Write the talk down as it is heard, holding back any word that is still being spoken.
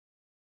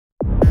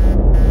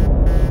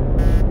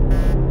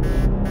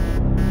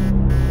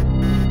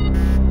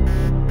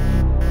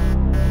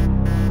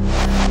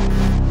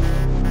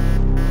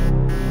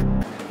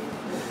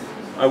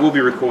I will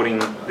be recording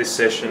this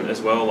session as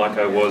well, like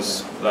I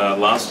was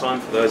last time,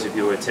 for those of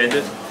you who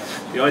attended.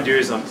 The idea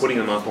is I'm putting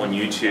them up on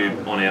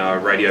YouTube on our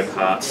Radio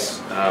Parts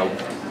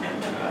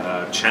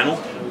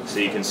channel, so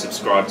you can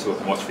subscribe to it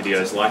and watch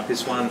videos like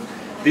this one.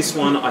 This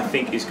one I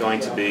think is going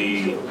to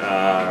be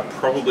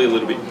probably a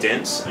little bit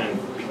dense,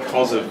 and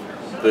because of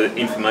the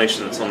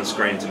information that's on the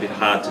screen, it's a bit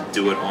hard to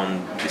do it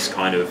on this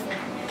kind of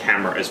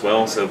camera as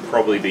well, so there'll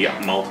probably be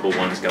multiple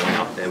ones going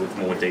up there with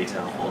more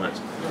detail on it.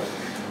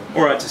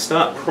 Alright, to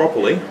start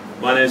properly,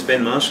 my name is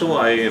Ben Marshall,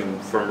 I am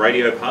from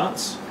Radio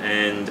Parts,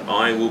 and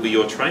I will be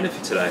your trainer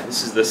for today.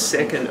 This is the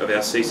second of our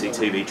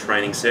CCTV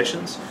training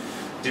sessions.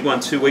 I did one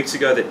 2 weeks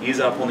ago that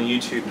is up on the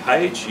YouTube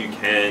page. You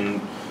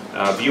can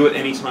view it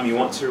anytime you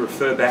want to,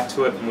 refer back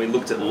to it, and we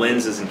looked at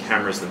lenses and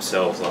cameras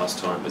themselves last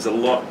time. There's a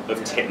lot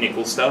of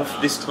technical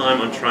stuff. This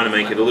time I'm trying to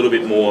make it a little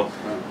bit more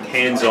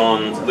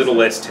hands-on, a little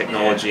less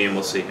technology, and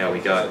we'll see how we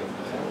go.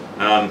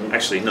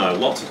 Actually, no,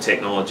 lots of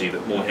technology,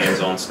 but more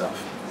hands-on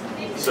stuff.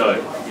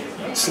 So,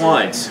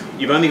 slides.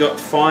 You've only got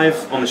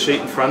 5 on the sheet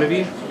in front of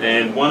you,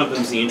 and one of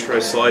them is the intro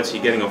slide, so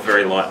you're getting off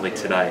very lightly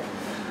today.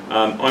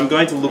 I'm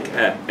going to look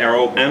at our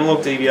old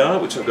analog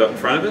DVR, which I've got in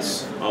front of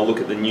us. I'll look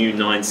at the new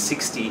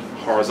 960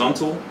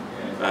 horizontal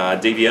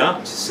DVR,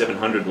 which is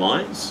 700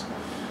 lines.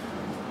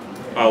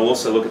 I'll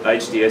also look at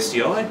HD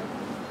SDI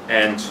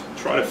and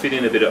try to fit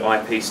in a bit of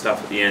IP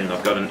stuff at the end.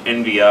 I've got an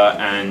NVR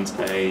and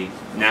a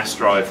NAS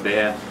drive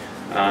there.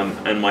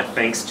 And my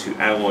thanks to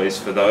Alloys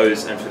for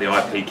those, and for the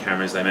IP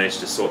cameras. They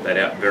managed to sort that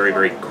out very,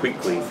 very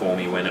quickly for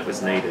me when it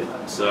was needed.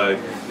 So,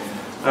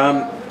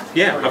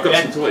 yeah, I've got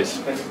some toys.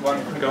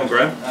 Go on,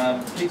 Graham.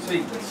 You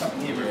see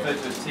something here referred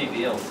to as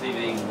TVL,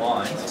 TV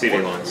lines.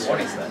 TV lines. What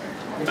is that?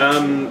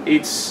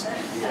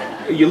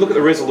 You look at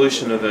the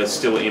resolution of a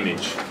still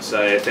image,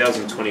 say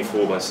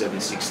 1024 by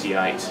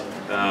 768.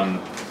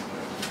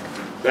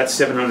 That's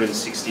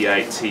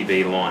 768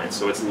 TV lines,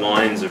 so it's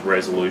lines of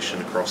resolution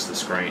across the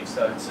screen.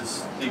 So it's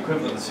just the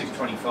equivalent of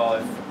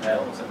 625 for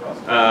PAL, is that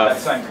right?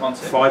 That same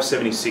concept?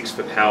 576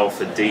 for PAL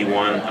for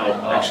D1.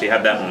 I'll actually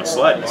have that on a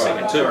slide in a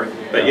second too.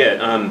 But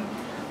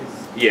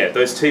yeah,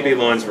 those TV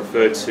lines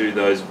refer to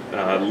those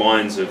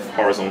lines of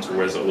horizontal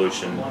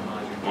resolution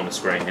on a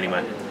screen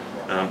anyway.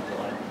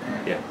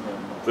 Yeah,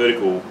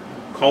 vertical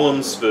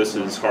columns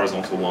versus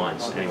horizontal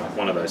lines, anyway,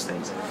 one of those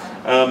things.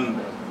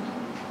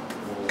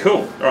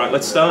 Cool. Alright,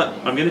 let's start.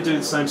 I'm going to do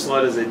the same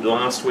slide as I did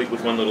last week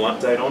with one little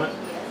update on it.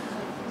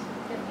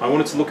 I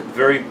wanted to look at the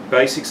very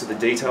basics of the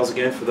details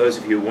again for those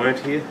of you who weren't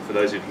here. For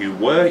those of you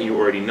who were, you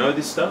already know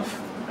this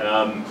stuff.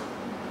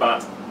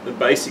 But the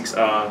basics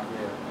are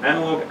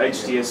analog,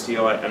 HD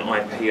SDI and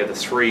IP are the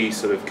 3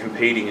 sort of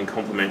competing and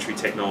complementary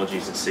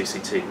technologies at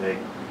CCTV.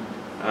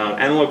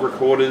 Analog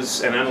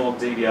recorders and analog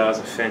DVRs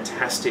are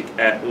fantastic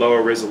at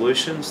lower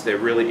resolutions. They're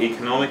really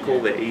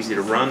economical, they're easy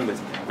to run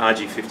with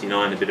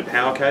RG59 and a bit of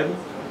power cable.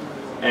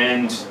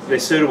 And they're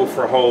suitable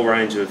for a whole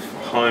range of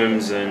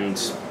homes and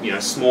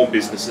small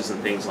businesses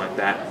and things like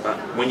that. But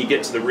when you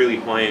get to the really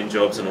high-end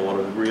jobs and a lot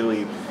of the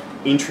really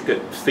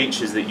intricate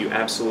features that you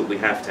absolutely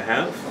have to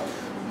have,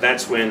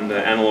 that's when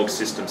the analog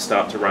systems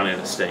start to run out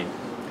of steam.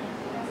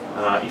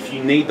 If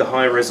you need the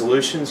higher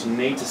resolutions, you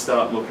need to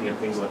start looking at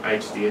things like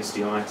HD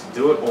SDI to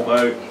do it,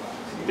 although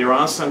there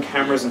are some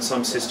cameras and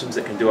some systems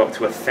that can do up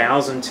to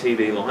 1,000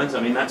 TV lines. I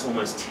mean, that's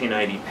almost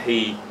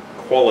 1080p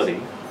quality.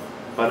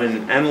 But in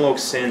an analog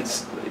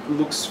sense, it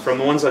looks, from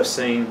the ones I've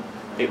seen,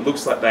 it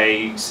looks like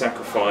they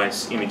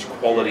sacrifice image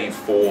quality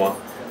for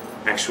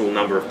actual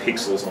number of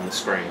pixels on the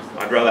screen.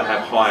 I'd rather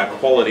have higher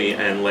quality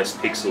and less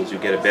pixels.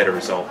 You'll get a better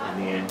result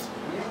in the end.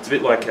 It's a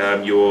bit like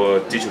your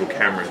digital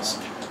cameras.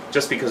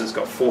 Just because it's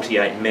got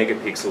 48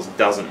 megapixels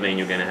doesn't mean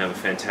you're going to have a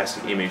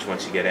fantastic image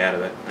once you get out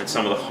of it. And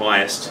some of the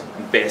highest,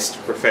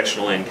 best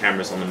professional end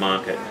cameras on the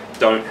market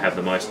don't have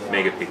the most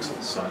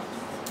megapixels. So,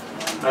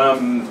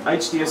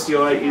 HD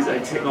SDI is a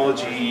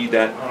technology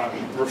that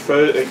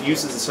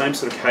uses the same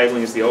sort of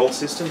cabling as the old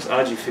systems,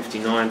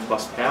 RG59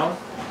 plus power.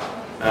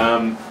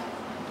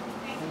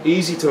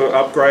 Easy to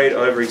upgrade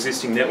over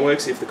existing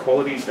networks if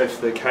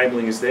the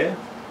cabling is there,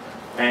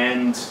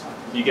 and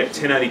you get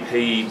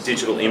 1080p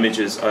digital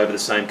images over the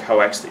same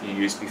coax that you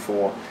used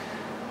before.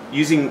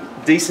 Using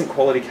decent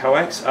quality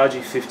coax,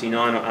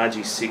 RG59 or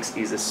RG6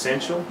 is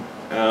essential.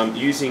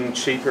 Using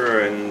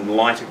cheaper and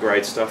lighter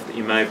grade stuff that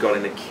you may have got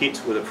in the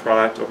kit with a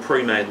product or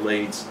pre-made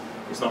leads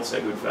is not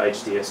so good for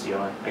HD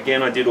SDI.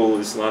 Again, I did all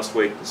this last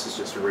week, this is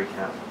just a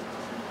recap.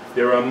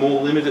 There are more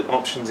limited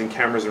options in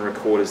cameras and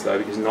recorders though,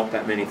 because not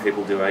that many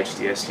people do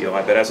HD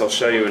SDI, but as I'll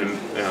show you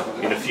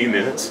in a few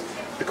minutes,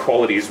 the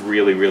quality is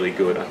really, really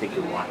good. I think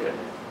you'll like it.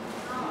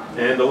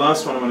 And the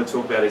last one I want to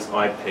talk about is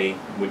IP,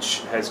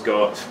 which has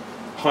got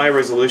higher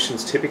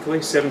resolutions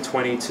typically.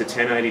 720 to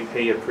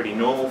 1080p are pretty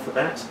normal for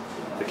that.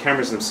 The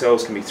cameras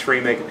themselves can be 3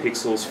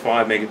 megapixels,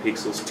 5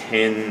 megapixels,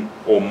 10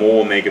 or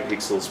more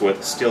megapixels worth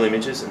of still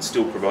images and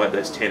still provide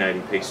those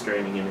 1080p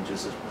streaming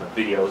images of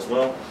video as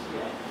well.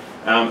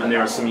 And there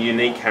are some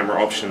unique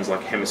camera options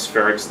like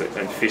hemispherics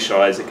and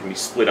fisheyes that can be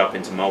split up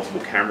into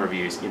multiple camera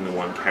views in the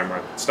one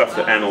camera. Stuff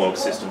that analog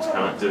systems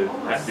can't do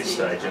at this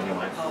stage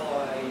anyway.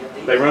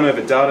 They run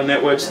over data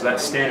networks, so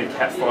that's standard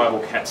Cat5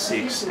 or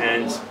Cat6,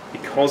 and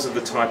because of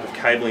the type of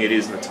cabling it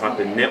is and the type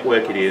of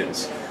network it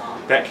is,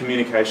 that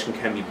communication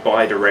can be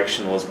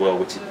bi-directional as well,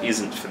 which it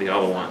isn't for the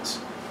other ones.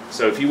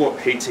 So if you want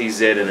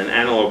PTZ in an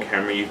analog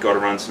camera, you've got to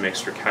run some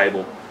extra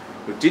cable.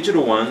 With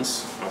digital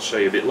ones, I'll show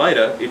you a bit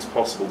later, it's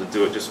possible to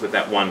do it just with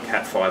that one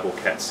Cat5 or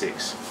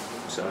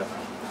Cat6. So,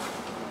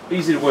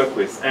 easy to work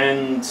with,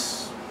 and,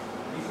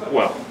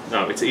 well,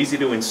 no, it's easy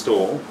to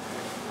install.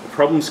 The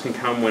problems can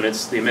come when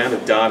it's the amount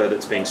of data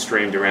that's being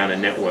streamed around a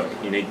network.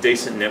 You need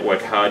decent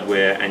network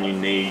hardware, and you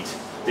need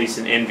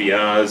decent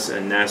NVRs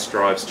and NAS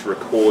drives to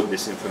record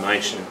this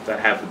information that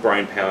have the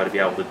brain power to be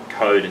able to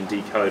code and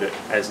decode it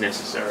as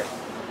necessary.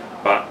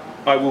 But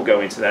I will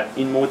go into that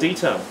in more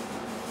detail.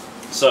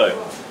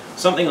 So,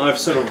 something I've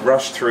sort of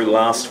rushed through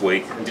last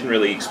week and didn't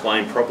really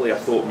explain properly, I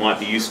thought might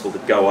be useful to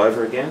go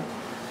over again.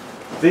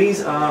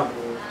 These are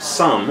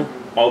some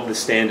of the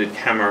standard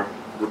camera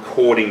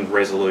recording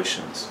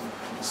resolutions.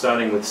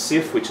 Starting with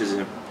CIF, which is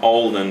an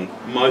old and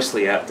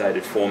mostly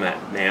outdated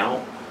format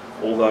now,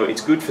 although it's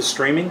good for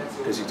streaming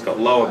because it's got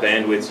lower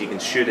bandwidth, you can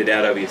shoot it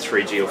out over your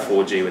 3G or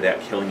 4G without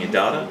killing your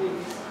data.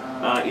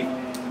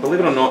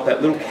 Believe it or not,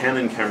 that little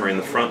Canon camera in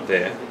the front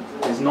there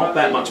is not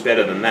that much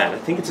better than that. I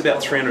think it's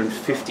about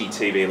 350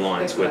 TV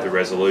lines worth of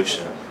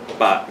resolution,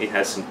 but it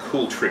has some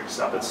cool tricks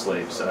up its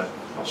sleeve, so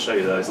I'll show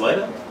you those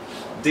later.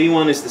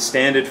 D1 is the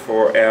standard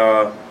for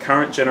our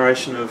current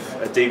generation of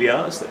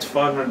DVRs. That's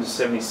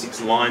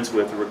 576 lines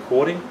worth of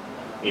recording,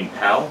 in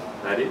PAL,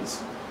 that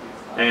is.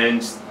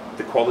 And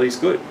the quality is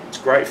good. It's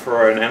great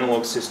for an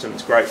analog system,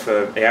 it's great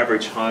for the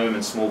average home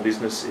and small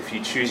business. If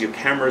you choose your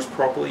cameras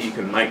properly, you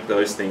can make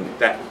those things,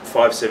 that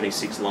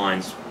 576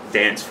 lines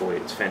dance for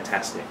you. It's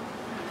fantastic.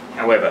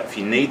 However, if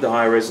you need the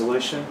higher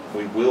resolution,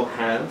 we will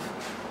have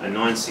a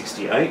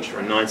 960H or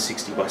a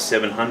 960 by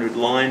 700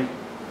 line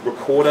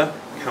recorder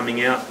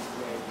coming out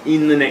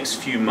in the next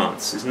few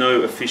months. There's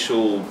no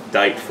official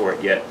date for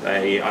it yet.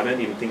 I don't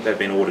even think they've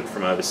been ordered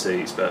from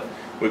overseas, but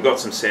we've got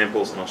some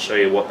samples and I'll show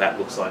you what that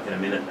looks like in a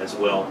minute as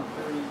well.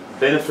 The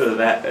benefit of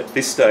that at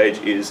this stage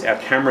is our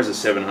cameras are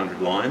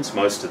 700 lines,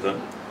 most of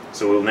them,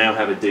 so we'll now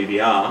have a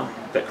DVR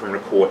that can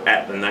record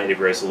at the native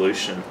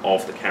resolution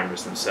of the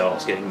cameras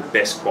themselves, getting the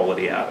best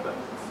quality out of it.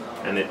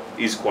 And it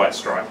is quite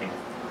striking.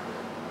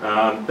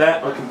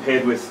 That I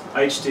compared with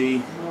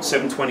HD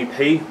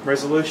 720p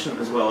resolution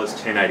as well as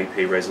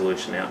 1080p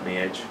resolution out in the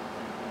edge.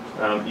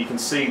 You can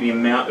see the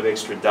amount of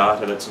extra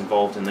data that's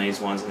involved in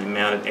these ones, and the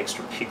amount of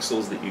extra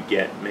pixels that you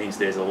get means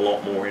there's a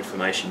lot more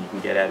information you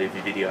can get out of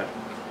your video.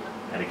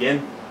 And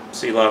again,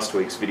 see last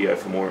week's video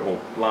for more,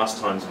 or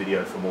last time's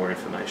video for more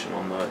information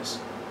on those.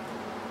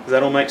 Does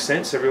that all make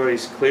sense?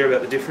 Everybody's clear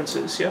about the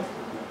differences? Yeah?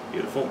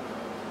 Beautiful.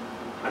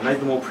 I made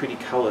them all pretty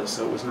colours,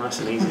 so it was nice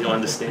and easy to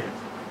understand.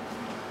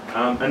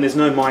 And there's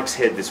no Mike's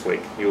head this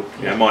week.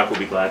 Mike will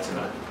be glad to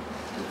know.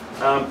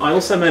 I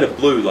also made a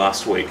blue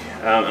last week,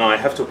 and I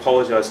have to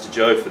apologise to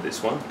Joe for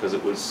this one, because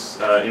it was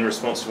in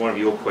response to one of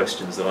your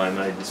questions that I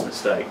made this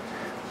mistake.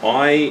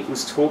 I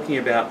was talking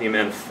about the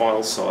amount of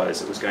file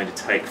size it was going to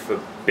take for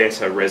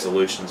better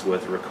resolutions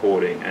worth of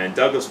recording, and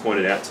Douglas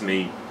pointed out to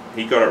me,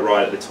 he got it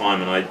right at the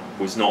time and I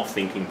was not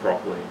thinking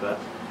properly, but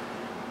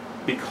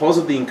because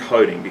of the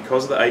encoding,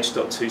 because of the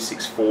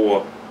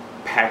H.264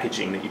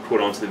 packaging that you put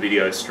onto the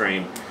video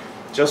stream,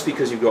 just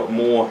because you've got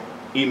more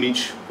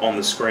image on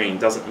the screen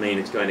doesn't mean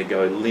it's going to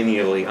go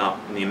linearly up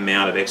in the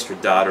amount of extra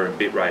data and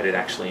bitrate it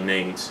actually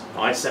needs.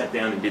 I sat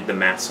down and did the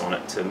maths on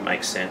it to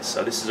make sense.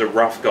 So this is a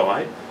rough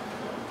guide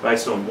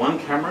based on one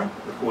camera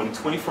recording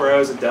 24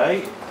 hours a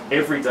day,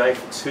 every day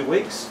for 2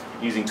 weeks,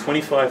 using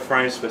 25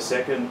 frames per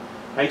second,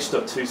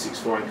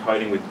 H.264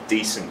 encoding with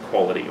decent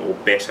quality or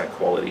better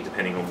quality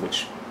depending on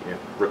which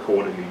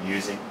recorder you're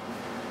using.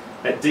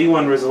 At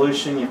D1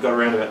 resolution you've got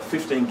around about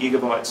 15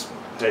 gigabytes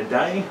per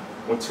day,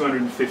 or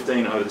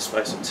 215 over the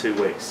space of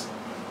 2 weeks.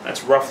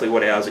 That's roughly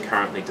what ours are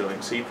currently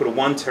doing. So you put a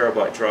 1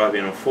 terabyte drive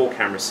in a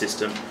 4-camera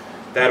system,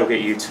 that'll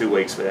get you 2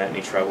 weeks without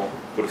any trouble.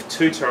 Put a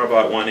 2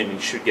 terabyte one in, you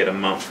should get a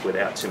month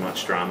without too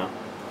much drama.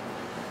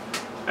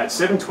 At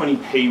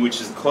 720p,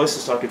 which is the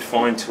closest I could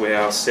find to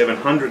our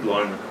 700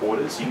 line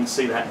recorders, you can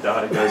see that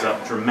data goes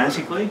up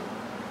dramatically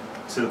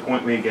to the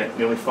point where you get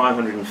nearly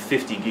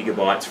 550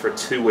 gigabytes for a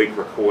 2-week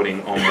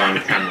recording on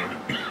one camera.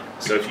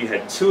 So if you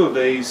had 2 of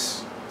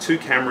these, 2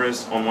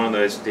 cameras on one of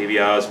those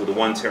DVRs with a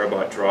 1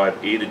 terabyte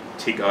drive, it'd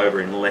tick over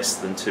in less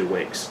than 2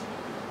 weeks.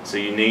 So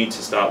you need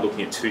to start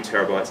looking at 2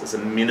 terabytes as a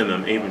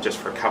minimum, even just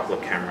for a couple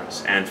of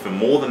cameras. And for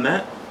more than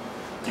that,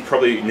 you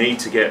probably need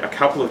to get a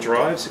couple of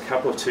drives, a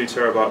couple of 2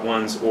 terabyte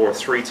ones, or a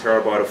 3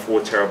 terabyte or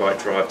 4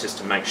 terabyte drive, just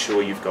to make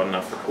sure you've got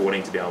enough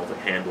recording to be able to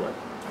handle it.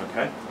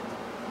 Okay.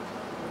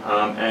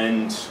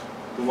 And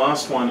the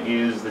last one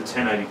is the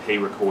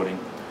 1080p recording.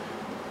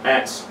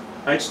 At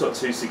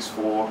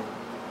H.264,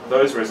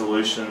 those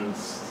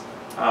resolutions,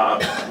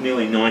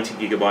 nearly 90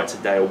 gigabytes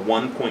a day, or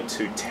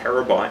 1.2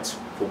 terabytes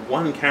for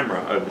one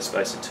camera over the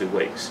space of 2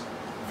 weeks.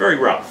 Very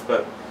rough,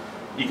 but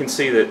you can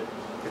see that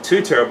a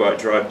 2 terabyte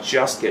drive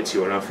just gets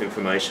you enough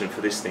information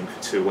for this thing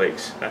for 2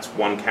 weeks. That's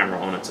one camera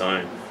on its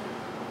own.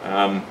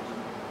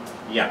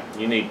 Yeah,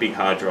 you need big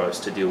hard drives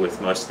to deal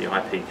with most of the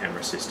IP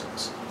camera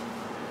systems.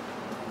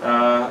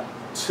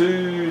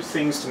 Two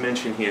things to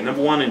mention here.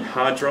 Number one, in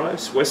hard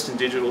drives, Western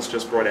Digital's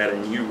just brought out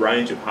a new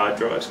range of hard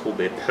drives called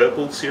their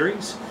Purple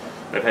series.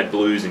 They've had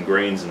blues and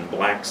greens and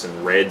blacks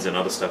and reds and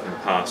other stuff in the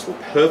past. Well,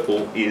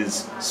 Purple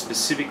is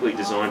specifically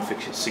designed for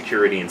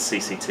security and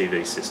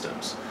CCTV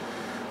systems.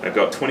 They've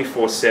got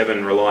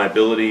 24/7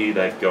 reliability,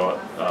 they've got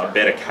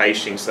better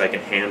caching so they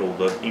can handle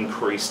the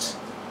increased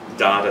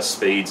data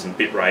speeds and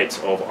bit rates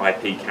of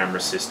IP camera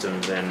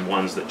systems and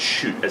ones that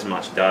shoot as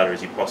much data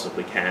as you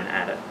possibly can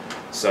at it.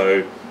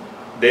 So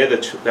they're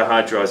the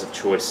hard drives of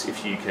choice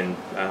if you can,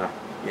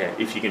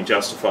 if you can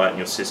justify it in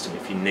your system.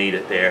 If you need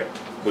it there,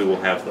 we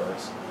will have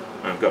those.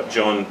 I've got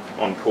John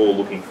on call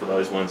looking for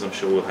those ones. I'm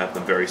sure we'll have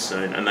them very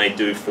soon, and they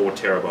do 4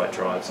 terabyte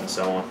drives and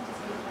so on.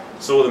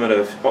 Saw them at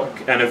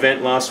an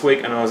event last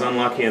week, and I was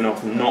unlucky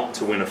enough not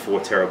to win a 4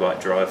 terabyte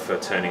drive for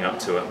turning up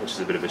to it, which is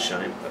a bit of a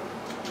shame, but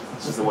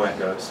this is the way it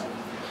goes.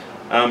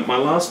 My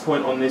last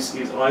point on this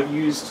is I've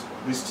used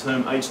this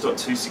term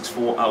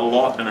H.264 a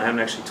lot, and I haven't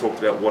actually talked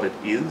about what it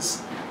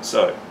is.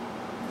 So,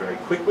 very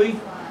quickly,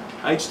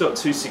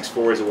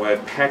 H.264 is a way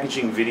of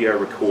packaging video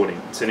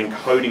recording. It's an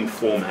encoding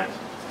format.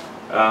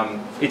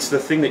 It's the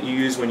thing that you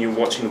use when you're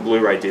watching a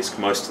Blu-ray disc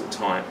most of the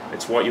time.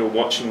 It's what you're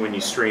watching when you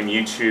stream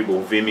YouTube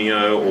or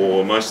Vimeo,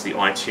 or most of the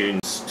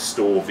iTunes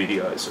store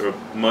videos are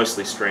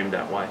mostly streamed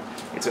that way.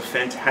 It's a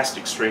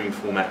fantastic streaming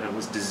format, and it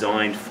was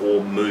designed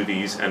for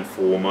movies and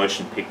for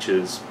motion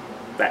pictures,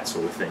 that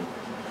sort of thing.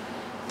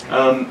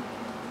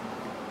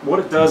 What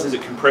it does is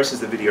it compresses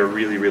the video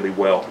really, really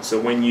well. So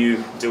when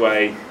you do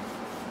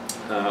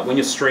when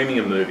you're streaming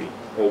a movie,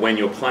 or when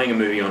you're playing a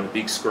movie on a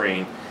big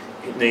screen,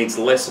 it needs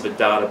less of a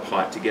data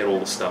pipe to get all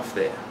the stuff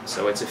there.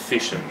 So it's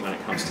efficient when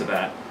it comes to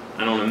that.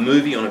 And on a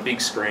movie on a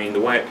big screen, the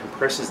way it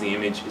compresses the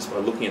image is by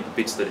looking at the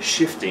bits that are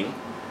shifting,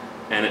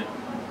 and it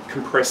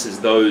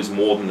compresses those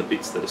more than the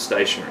bits that are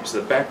stationary.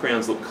 So the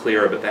backgrounds look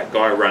clearer, but that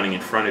guy running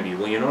in front of you,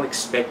 well, you're not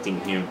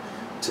expecting him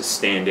to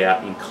stand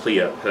out in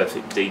clear,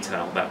 perfect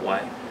detail that way.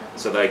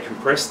 So they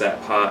compress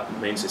that part.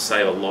 It means they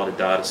save a lot of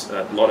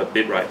data, a lot of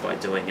bitrate by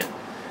doing it.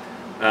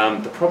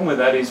 The problem with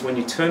that is when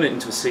you turn it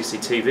into a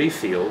CCTV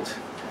field,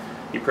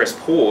 you press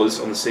pause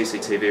on the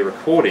CCTV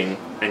recording,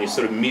 and you're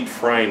sort of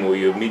mid-frame, or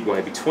you're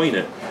midway between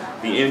it,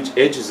 the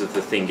edges of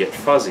the thing get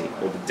fuzzy,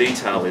 or the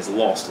detail is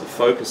lost, the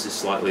focus is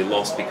slightly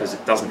lost because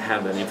it doesn't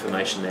have that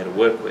information there to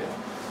work with.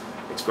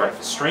 It's great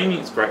for streaming,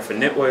 it's great for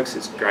networks,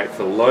 it's great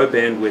for low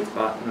bandwidth,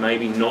 but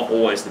maybe not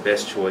always the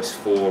best choice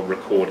for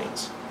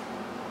recordings.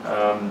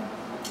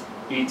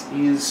 It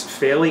is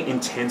fairly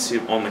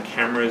intensive on the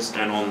cameras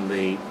and on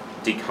the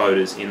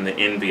decoders in the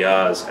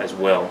NVRs as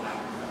well,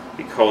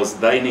 because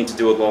they need to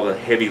do a lot of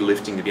heavy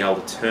lifting to be able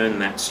to turn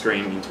that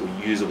stream into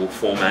a usable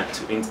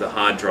format, into the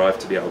hard drive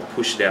to be able to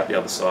push it out the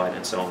other side,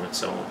 and so on and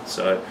so on.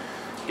 So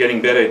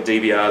getting better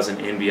DVRs and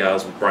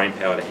NVRs with brain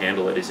power to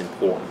handle it is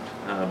important.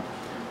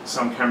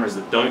 Some cameras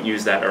that don't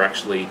use that are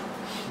actually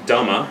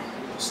dumber,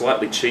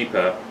 slightly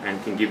cheaper,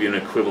 and can give you an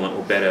equivalent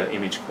or better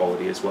image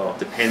quality as well. It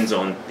depends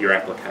on your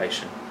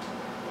application.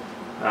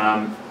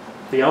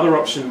 The other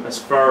option as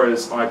far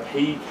as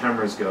IP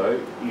cameras go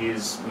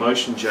is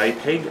motion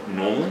JPEG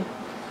normally,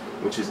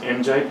 which is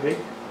MJPEG.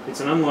 It's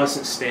an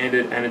unlicensed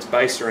standard, and it's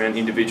based around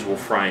individual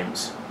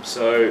frames.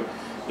 So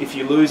if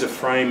you lose a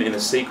frame in a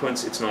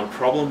sequence, it's not a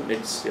problem. It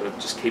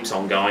just keeps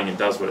on going and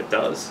does what it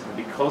does. And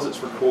because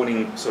it's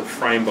recording sort of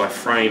frame by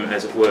frame,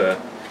 as it were,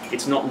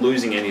 it's not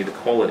losing any of the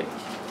quality.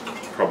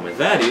 The problem with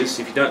that is,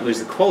 if you don't lose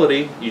the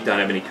quality, you don't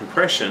have any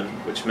compression,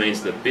 which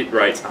means the bit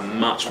rates are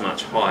much,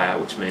 much higher,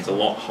 which means a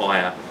lot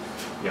higher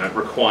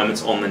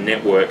requirements on the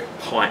network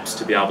pipes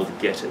to be able to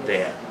get it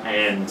there.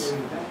 And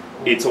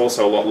it's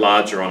also a lot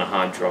larger on a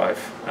hard drive.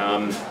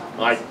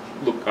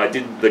 I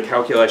did the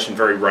calculation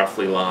very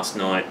roughly last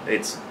night.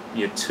 It's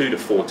 2 to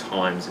 4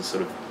 times is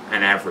sort of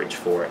an average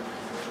for it.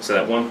 So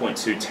that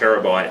 1.2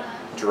 terabyte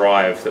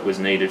drive that was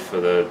needed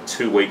for the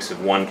 2 weeks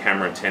of one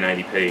camera at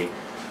 1080p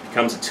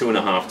becomes a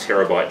 2.5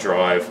 terabyte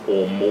drive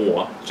or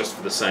more just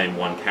for the same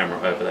one camera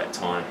over that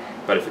time.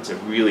 But if it's a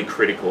really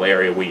critical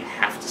area where you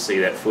have to see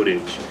that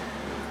footage,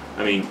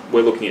 I mean,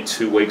 we're looking at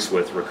 2 weeks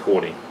worth of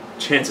recording.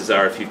 Chances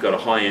are, if you've got a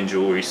high-end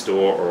jewelry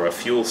store or a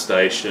fuel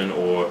station,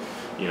 or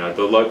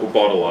the local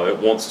bottle-o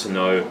wants to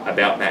know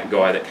about that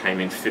guy that came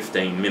in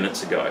 15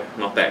 minutes ago,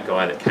 not that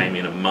guy that came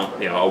in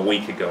a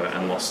week ago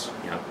and lost,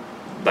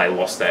 they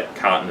lost that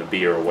carton of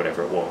beer or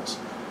whatever it was.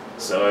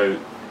 So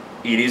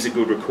it is a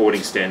good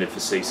recording standard for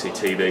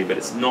CCTV, but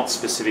it's not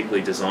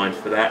specifically designed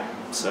for that.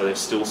 So there's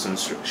still some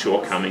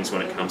shortcomings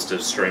when it comes to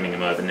streaming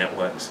them over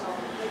networks.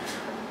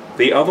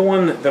 The other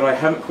one that I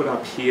haven't put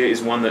up here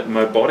is one that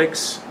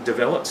Mobotics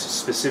developed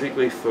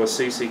specifically for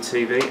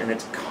CCTV, and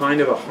it's kind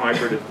of a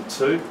hybrid of the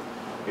two.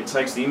 it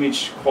takes the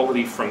image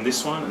quality from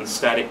this one and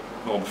static,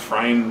 or the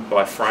frame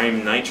by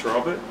frame nature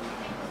of it,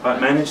 but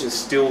manages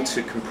still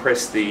to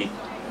compress the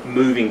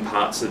moving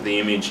parts of the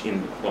image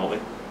in, well,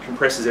 it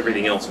compresses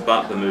everything else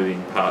but the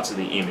moving parts of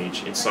the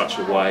image in such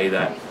a way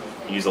that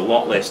you use a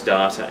lot less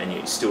data and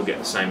you still get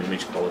the same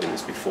image quality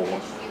as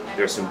before.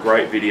 There are some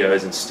great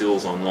videos and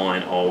stills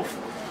online of,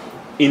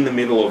 in the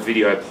middle of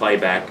video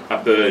playback, a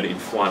bird in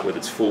flight with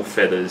its full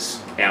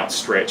feathers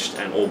outstretched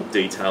and all the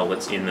detail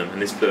that's in them,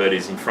 and this bird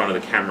is in front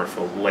of the camera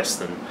for less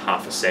than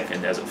half a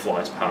second as it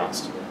flies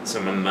past.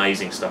 Some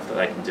amazing stuff that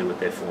they can do with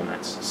their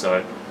formats.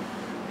 So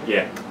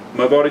yeah,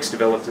 Mobotics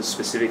developed it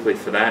specifically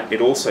for that.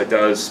 It also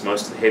does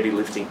most of the heavy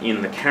lifting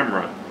in the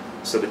camera,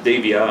 so the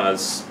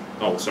DVRs,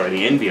 oh sorry,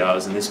 the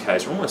NVRs in this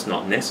case are almost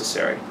not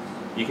necessary.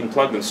 You can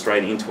plug them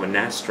straight into a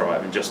NAS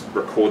drive and just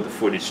record the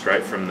footage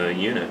straight from the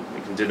unit.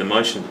 It can do the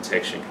motion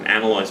detection, can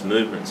analyse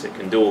movements, it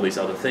can do all these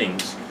other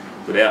things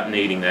without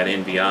needing that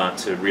NVR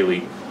to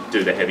really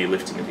do the heavy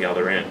lifting at the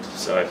other end.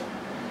 So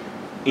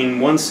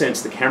in one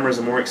sense the cameras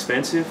are more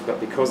expensive,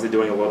 but because they're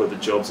doing a lot of the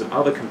jobs of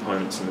other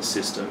components in the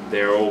system,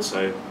 they're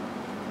also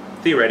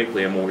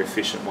theoretically a more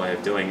efficient way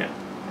of doing it.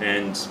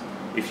 And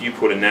if you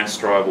put a NAS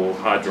drive or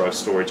hard drive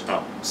storage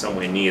up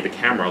somewhere near the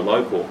camera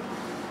local,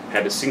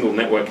 had a single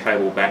network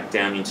cable back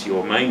down into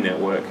your main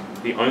network,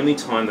 the only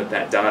time that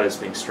that data is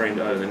being streamed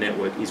over the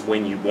network is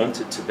when you want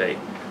it to be.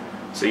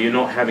 So you're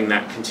not having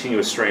that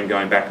continuous stream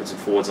going backwards and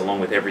forwards along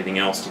with everything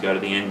else to go to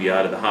the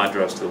NVR, to the hard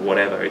drives, to the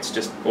whatever. It's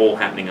just all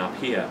happening up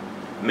here.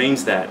 It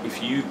means that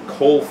if you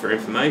call for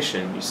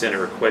information, you send a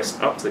request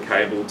up to the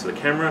cable, to the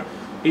camera,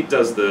 it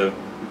does the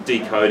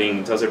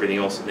decoding, does everything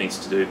else it needs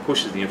to do,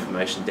 pushes the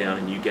information down,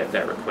 and you get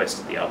that request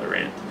at the other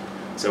end.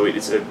 So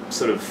it's a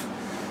sort of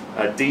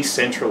a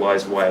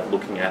decentralized way of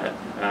looking at it.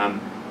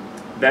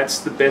 That's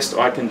the best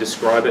I can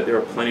describe it. There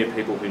are plenty of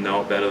people who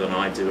know it better than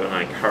I do, and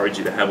I encourage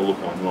you to have a look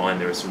online.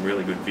 There are some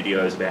really good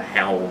videos about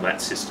how all that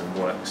system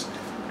works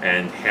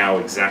and how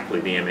exactly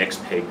the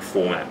MXPEG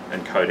format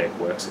and codec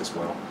works as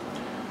well.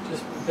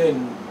 Just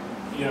then,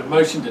 you know,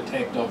 motion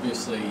detect,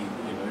 obviously, you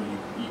know,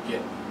 you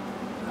get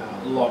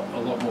a lot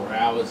more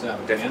hours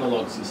out of the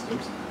analog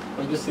systems.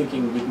 I'm just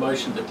thinking with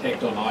motion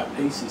detect on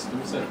IP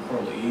systems, that's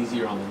probably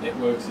easier on the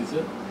networks, is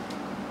it?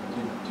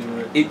 Do you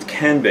know? It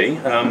can be.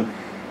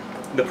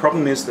 The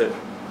problem is that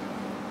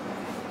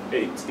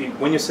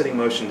when you're setting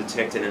motion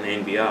detect in an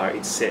NVR,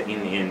 it's set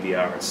in the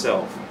NVR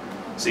itself.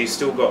 So you've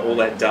still got all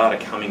that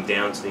data coming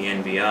down to the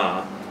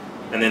NVR,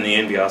 and then the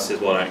NVR says,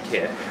 well, I don't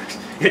care.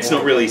 It's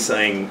not really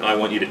saying, I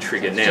want you to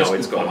trigger now,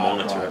 it's got a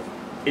monitor.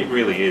 It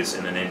really is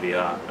in an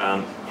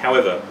NVR.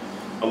 However,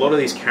 a lot of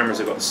these cameras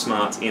have got the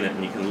smarts in it,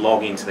 and you can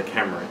log into the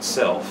camera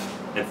itself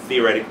and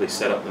theoretically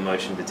set up the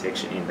motion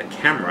detection in the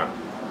camera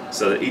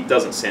so that it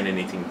doesn't send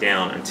anything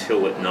down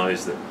until it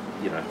knows that,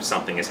 you know,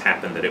 something has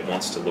happened that it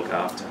wants to look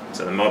after.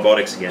 So the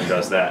Mobotics again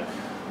does that.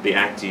 The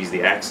Acties,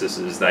 the Axis,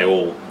 they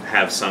all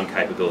have some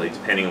capability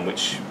depending on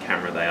which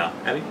camera they are.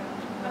 Abby? You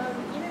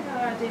know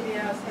how our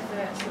DVRs have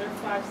that sort of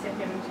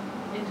 5-second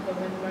interval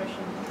when the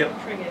motion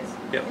triggers?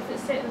 Yep. If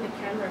it's set in the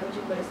camera, would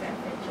you lose that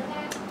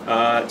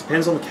feature? It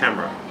depends on the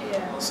camera.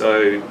 Yeah.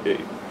 So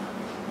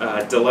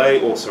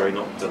delay, or sorry,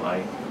 not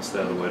delay, what's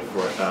the other word for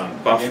it?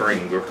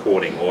 Buffering the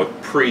recording, or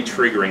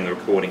pre-triggering the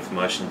recording for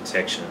motion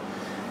detection.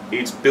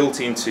 It's built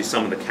into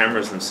some of the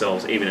cameras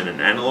themselves, even in an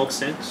analog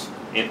sense.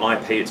 In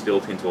IP, it's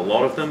built into a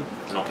lot of them,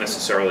 not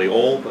necessarily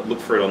all, but look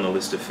for it on the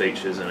list of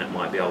features and it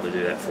might be able to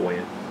do that for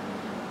you.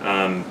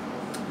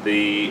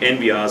 The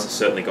NVRs have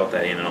certainly got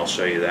that in, and I'll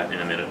show you that in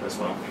a minute as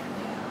well.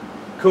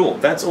 Cool,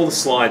 that's all the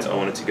slides I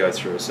wanted to go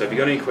through. So have you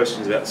got any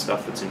questions about the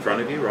stuff that's in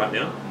front of you right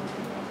now?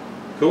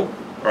 Cool?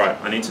 Alright,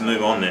 I need to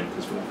move on then,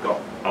 because we've got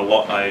a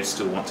lot I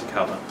still want to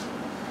cover.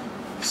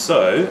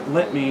 So,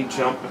 let me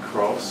jump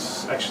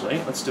across, actually,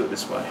 let's do it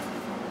this way.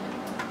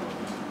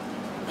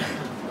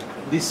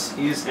 This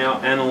is our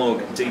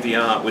analog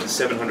DVR with a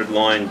 700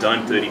 line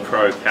Dome 30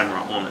 Pro camera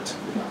on it.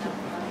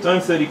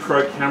 Dome 30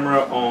 Pro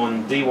camera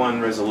on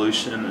D1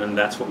 resolution, and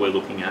that's what we're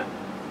looking at.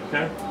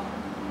 Okay?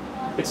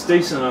 It's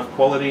decent enough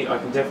quality. I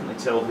can definitely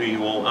tell who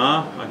you all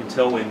are. I can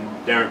tell when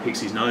Darren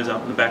picks his nose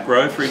up in the back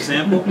row, for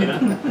example. You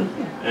know?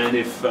 And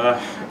if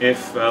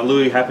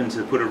Louis happened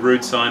to put a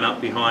rude sign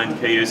up behind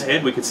Kiyu's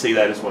head, we could see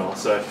that as well.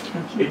 So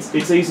it's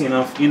easy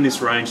enough in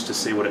this range to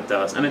see what it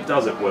does, and it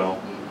does it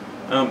well.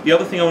 The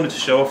other thing I wanted to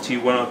show off to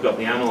you when I've got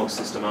the analog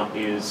system up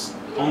is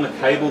on the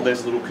cable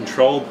there's a little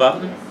control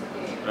button,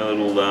 a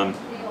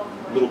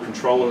little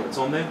controller that's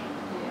on there.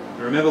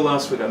 And remember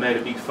last week I made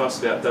a big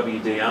fuss about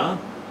WDR,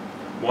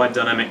 wide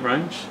dynamic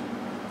range.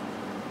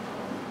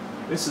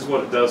 This is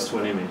what it does to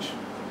an image.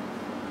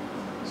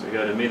 So we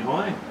go to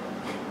mid-high.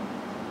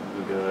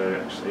 We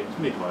go, actually,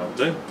 mid-high will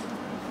do.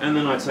 And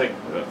then I take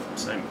the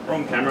same,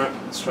 wrong camera,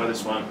 let's try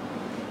this one.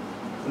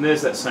 And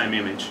there's that same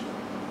image.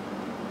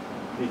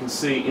 You can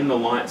see in the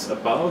lights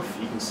above,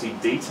 you can see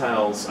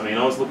details. I mean,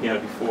 I was looking at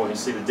it before, and you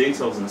see the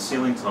details in the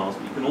ceiling tiles,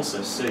 but you can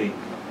also see,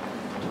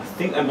 I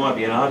think that might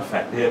be an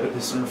artifact there, but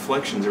there's some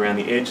reflections around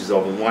the edges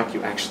of them like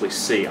you actually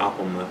see up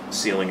on the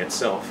ceiling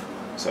itself.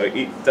 So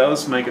it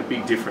does make a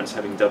big difference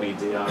having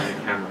WDR in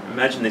the camera.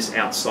 Imagine this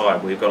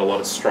outside where you've got a lot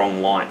of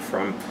strong light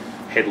from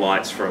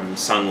headlights, from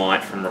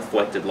sunlight, from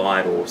reflected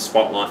light or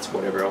spotlights,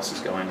 whatever else is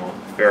going on.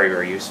 Very,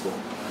 very useful.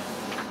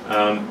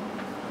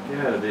 Get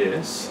out of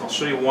this. I'll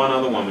show you one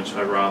other one which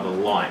I rather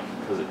like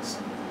because it's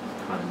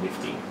kind of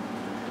nifty.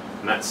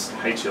 And that's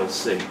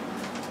HLC.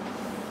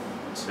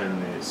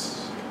 Turn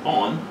this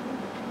on.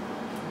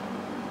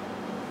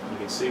 You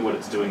can see what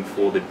it's doing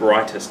for the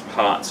brightest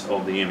parts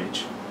of the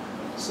image.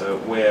 So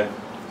where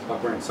it's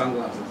like wearing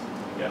sunglasses.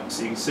 Yeah,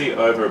 so you can see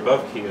over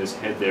above Kingo's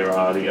head there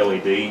are the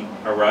LED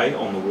array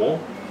on the wall,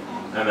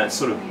 and that's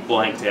sort of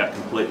blanked out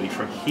completely.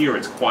 From here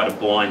it's quite a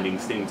blinding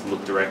thing to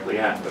look directly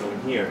at, but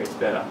on here it's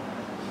better.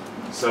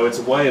 So it's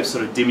a way of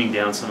sort of dimming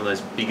down some of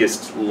those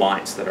biggest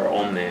lights that are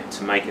on there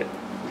to make it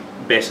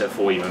better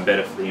for you and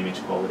better for the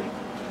image quality.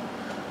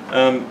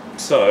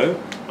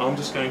 So I'm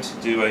just going to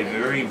do a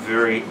very,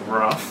 very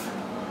rough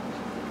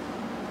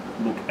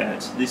look at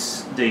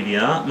this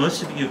DVR.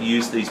 Most of you have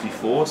used these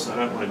before, so I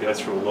don't want to go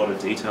through a lot of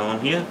detail on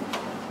here.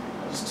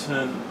 I'll just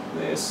turn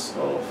this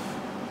off.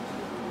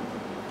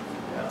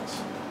 Out.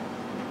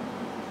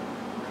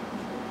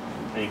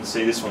 And you can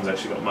see this one's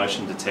actually got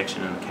motion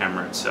detection in the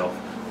camera itself.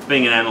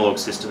 Being an analog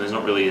system, there's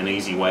not really an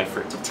easy way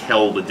for it to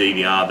tell the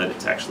DVR that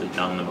it's actually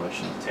done the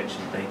motion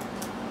detection thing.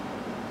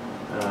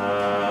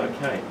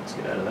 Okay, let's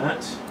get out of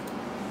that.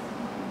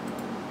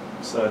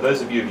 So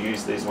those of you who've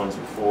used these ones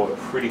before are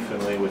pretty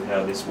familiar with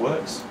how this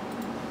works.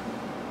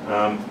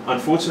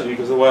 Unfortunately,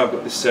 because of the way I've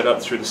got this set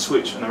up through the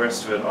switch and the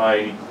rest of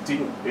it,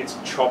 it's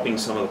chopping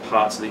some of the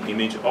parts of the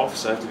image off,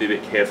 so I have to be a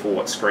bit careful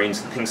what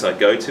screens and things I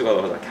go to,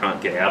 otherwise I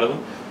can't get out of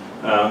them.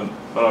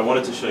 But I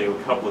wanted to show you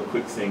a couple of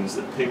quick things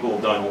that people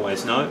don't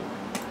always know.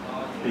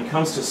 When it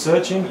comes to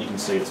searching, you can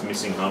see it's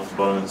missing half the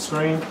bottom of the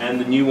screen, and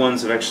the new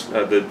ones have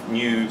actually, the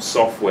new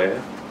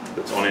software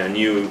that's on our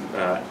new,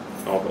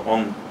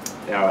 on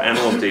our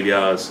analog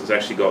DVRs has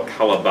actually got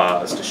colour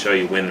bars to show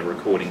you when the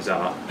recordings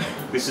are.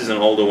 This is an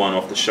older one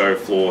off the show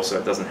floor, so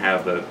it doesn't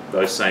have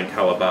those same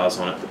colour bars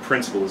on it. The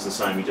principle is the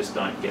same, you just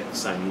don't get the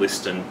same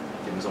list and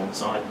things on the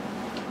side.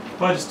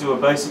 If I just do a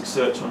basic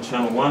search on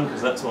channel 1,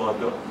 because that's all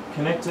I've got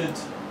connected.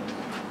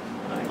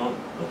 Hang on,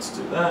 let's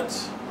do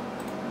that.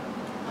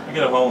 I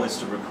get a whole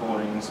list of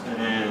recordings,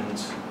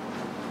 and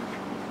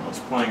I was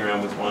playing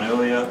around with one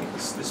earlier, I think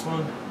it's this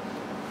one.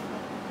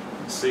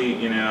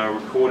 See in our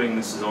recording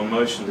this is on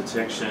motion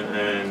detection,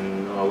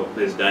 and oh look,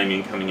 there's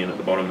Damien coming in at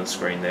the bottom of the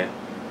screen there.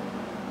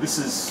 This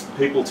is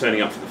people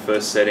turning up for the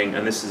first setting,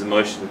 and this is a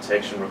motion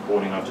detection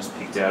recording I've just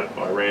picked out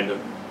by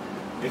random.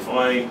 If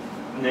I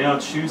now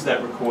choose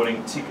that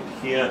recording, tick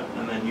it here,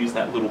 and then use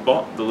that little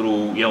bot, the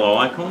little yellow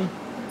icon,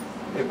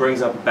 it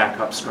brings up a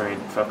backup screen.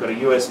 If I've got a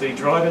USB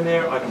drive in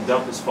there, I can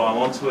dump this file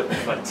onto it.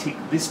 If I tick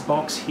this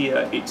box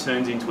here, it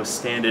turns into a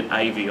standard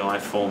AVI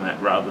format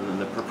rather than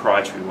the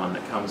proprietary one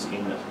that comes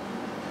in it.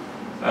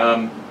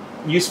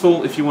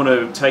 Useful if you want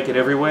to take it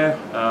everywhere.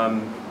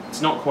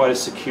 It's not quite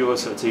as secure,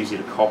 so it's easy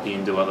to copy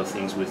and do other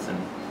things with, and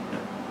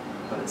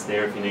but it's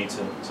there if you need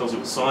to. It tells you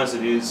what size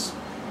it is,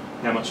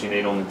 how much you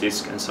need on the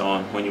disk, and so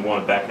on. When you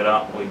want to back it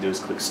up, all you do is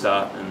click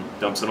start and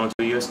dumps it onto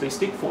a USB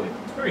stick for you.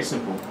 It's very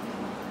simple.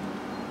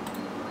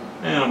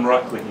 And I'm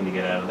right clicking to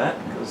get out of that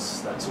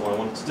because that's all I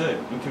wanted to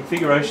do. In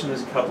configuration,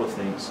 there's a couple of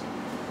things.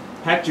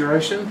 Pack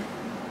duration.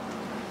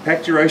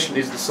 Pack duration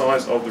is the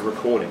size of the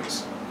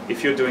recordings.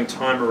 If you're doing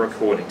timer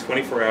recording,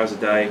 24 hours a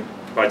day,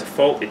 by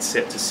default it's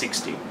set to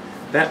 60.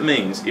 That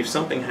means if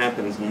something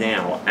happens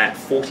now at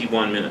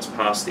 41 minutes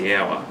past the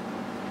hour,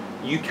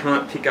 you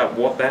can't pick up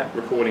what that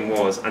recording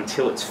was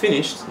until it's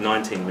finished in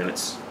 19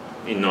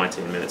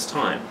 minutes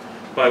time.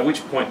 By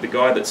which point the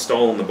guy that's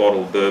stolen the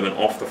bottle of bourbon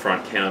off the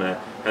front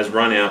counter has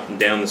run out and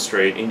down the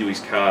street into his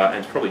car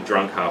and probably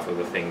drunk half of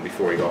the thing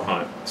before he got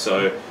home.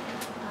 So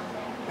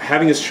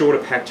having a shorter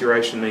pack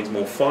duration means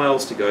more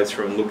files to go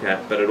through and look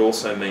at, but it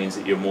also means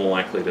that you're more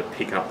likely to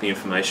pick up the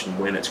information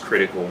when it's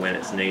critical, when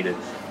it's needed.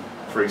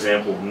 For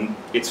example,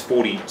 it's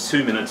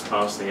 42 minutes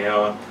past the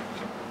hour.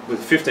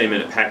 With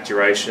 15-minute pack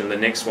duration, the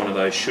next one of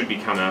those should be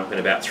coming up in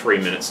about 3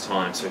 minutes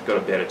time, so you've got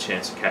a better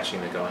chance of catching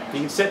the guy.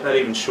 You can set that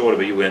even shorter,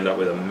 but you end up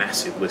with a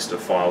massive list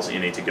of files that you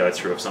need to go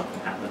through if something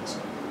happens.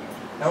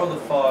 How are the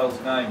files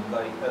named?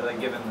 Are they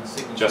given the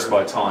signature? Just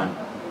by time.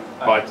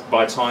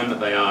 By time that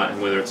they are,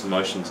 and whether it's a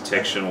motion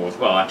detection or,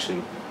 well,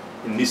 actually,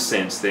 in this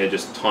sense, they're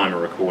just timer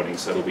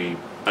recordings, so it'll be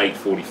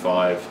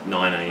 8:45,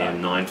 9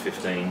 AM,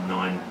 9:15,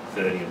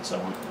 9:30, and so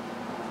on.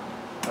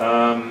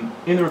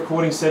 In the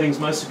recording settings,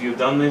 most of you have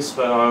done this,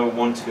 but I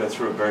want to go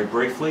through it very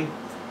briefly.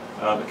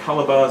 The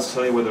colour bars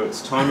tell you whether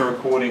it's timer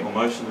recording or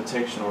motion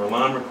detection or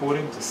alarm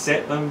recording. To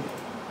set them,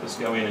 just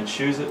go in and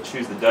choose it,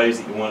 choose the days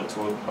that you want it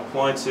to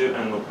apply to,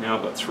 and look, now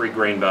I've got 3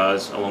 green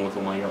bars along with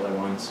all my yellow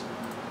ones.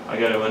 I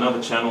go to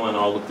another channel and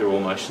I'll look through all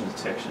motion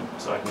detection.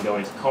 So I can go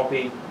into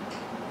copy,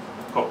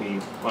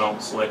 well,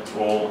 select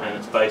all, and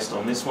it's based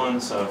on this one.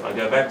 So if I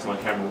go back to my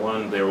camera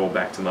 1, they're all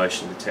back to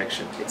motion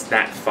detection. It's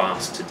that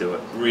fast to do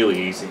it, really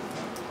easy.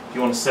 If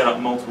you want to set up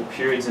multiple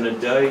periods in a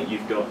day,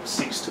 you've got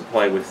 6 to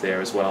play with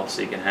there as well.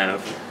 So you can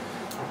have,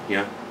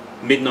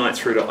 midnight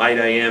through to 8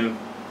 AM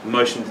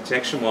motion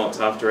detection while it's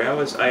after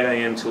hours, 8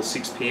 AM till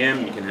 6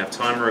 PM. You can have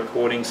timer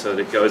recording so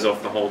that it goes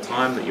off the whole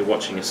time that you're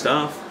watching your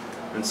staff,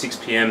 and 6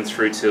 PM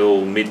through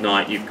till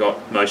midnight you've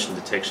got motion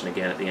detection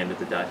again at the end of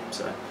the day.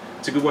 So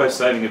it's a good way of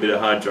saving a bit of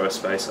hard drive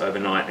space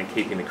overnight and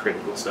keeping the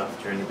critical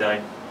stuff during the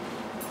day.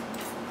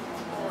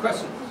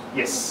 Questions?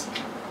 Yes.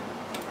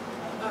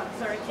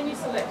 Sorry, can you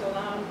select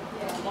alarm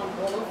on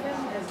all of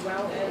them as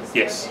well as?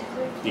 Yes,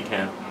 you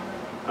can.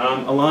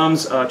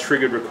 Alarms are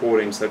triggered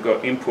recordings. They've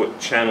got input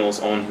channels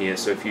on here,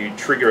 so if you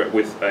trigger it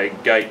with a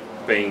gate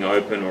being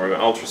open or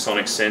an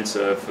ultrasonic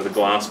sensor for the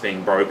glass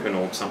being broken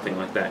or something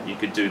like that, you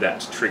could do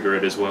that to trigger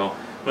it as well.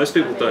 Most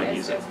people don't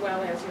use it. As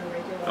well as your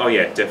regular? Oh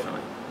yeah,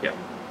 definitely. Yeah.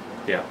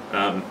 Yeah,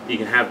 you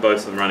can have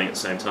both of them running at the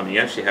same time. You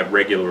actually have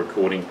regular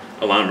recording,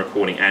 alarm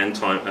recording and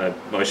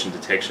motion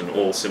detection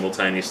all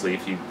simultaneously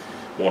if you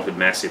wanted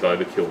massive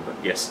overkill, but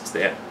yes, it's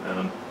there.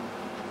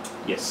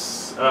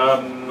 Yes,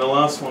 the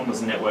last one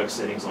was network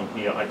settings on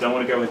here. I don't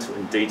want to go into it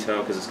in detail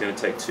because it's going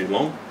to take too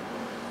long.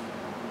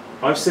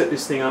 I've set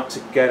this thing up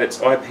to get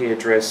its IP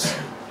address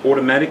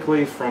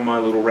automatically from my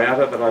little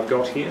router that I've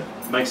got here.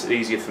 It makes it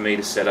easier for me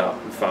to set up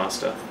and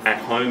faster. At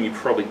home you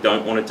probably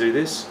don't want to do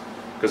this,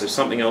 because if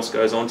something else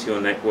goes onto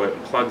your network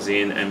and plugs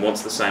in and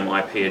wants the same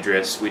IP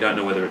address, we don't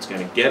know whether it's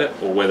going to get it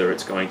or whether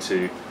it's going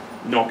to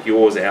knock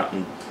yours out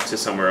and to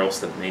somewhere else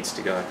that it needs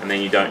to go. And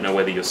then you don't know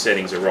whether your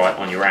settings are right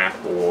on your app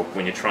or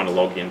when you're trying to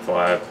log in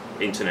via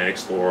Internet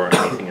Explorer or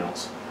anything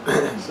else.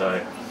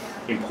 So,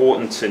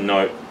 important to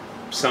note,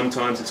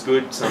 sometimes it's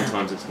good,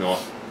 sometimes it's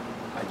not.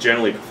 I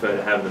generally prefer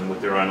to have them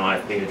with their own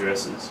IP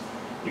addresses.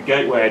 Your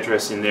gateway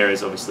address in there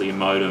is obviously your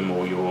modem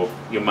or your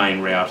main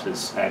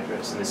router's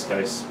address, in this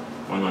case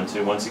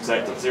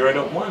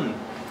 192.168.0.1.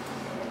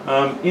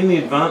 In the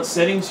advanced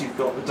settings you've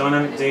got the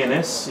dynamic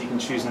DNS, so you can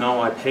choose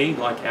no IP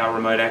like our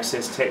remote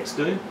access techs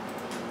do.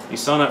 You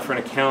sign up for an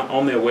account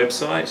on their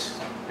website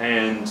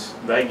and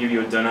they give you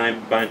a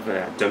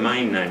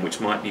domain name, which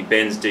might be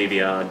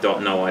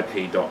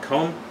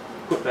bensdvr.noip.com.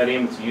 Put that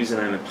in with your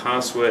username and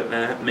password, and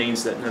that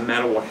means that no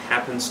matter what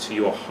happens to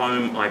your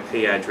home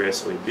IP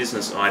address or your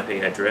business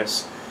IP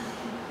address,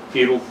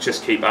 it'll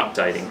just keep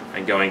updating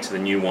and going to the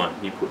new one.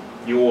 You put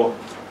your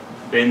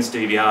Ben's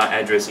DVR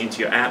address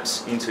into your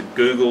apps, into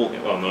Google,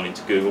 well not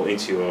into Google,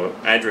 into your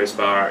address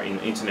bar in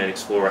Internet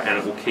Explorer, and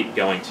it will keep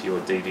going to your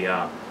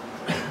DVR.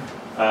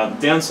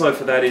 Downside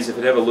for that is if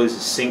it ever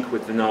loses sync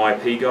with the no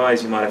IP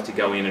guys, you might have to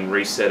go in and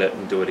reset it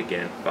and do it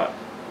again, but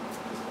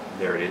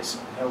there it is.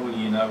 How will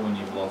you know when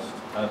you've lost?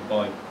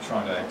 By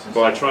trying to access it?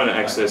 By trying to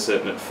access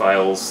it and it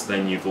fails,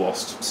 then you've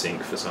lost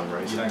sync for some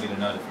reason. You don't get a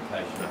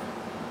notification?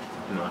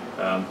 No.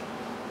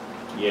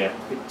 Yeah,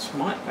 it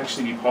might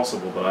actually be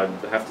possible, but I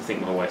have to think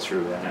my way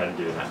through about how to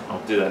do that.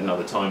 I'll do that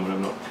another time when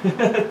I'm not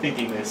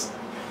thinking this.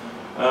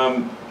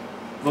 The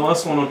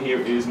last one on here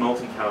is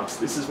multicast.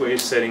 This is where your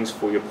settings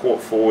for your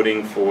port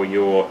forwarding, for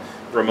your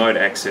remote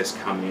access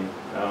come in.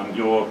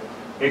 Your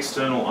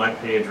external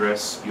IP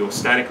address, your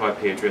static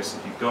IP address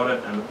if you've got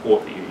it, and the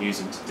port that you're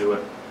using to do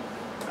it.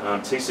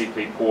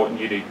 TCP port and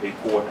UDP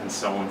port and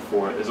so on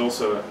for it. There's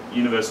also a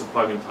universal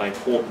plug-and-play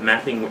port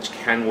mapping which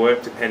can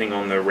work depending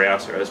on the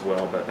router as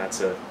well, but that's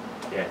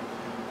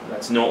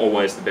not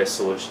always the best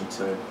solution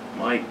too.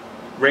 My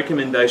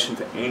recommendation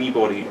for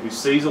anybody who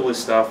sees all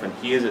this stuff and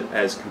hears it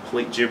as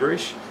complete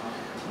gibberish,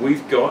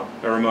 we've got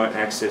a remote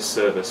access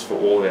service for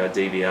all our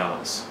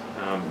DVRs.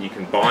 You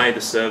can buy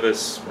the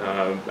service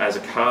as a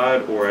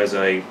card or as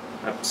a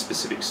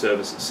specific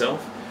service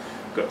itself.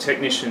 Got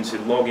technicians who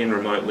log in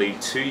remotely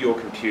to your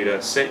computer,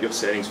 set your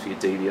settings for your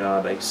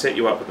DVR, they set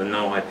you up with a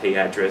no IP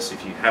address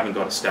if you haven't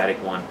got a static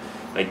one.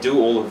 They do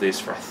all of this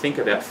for I think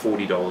about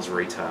 $40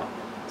 retail.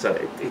 So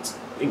it's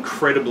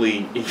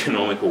incredibly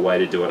economical way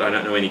to do it. I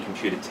don't know any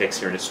computer techs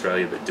here in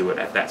Australia that do it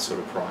at that sort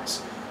of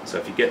price. So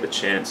if you get the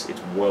chance, it's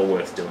well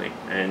worth doing.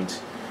 And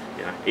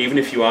you know, even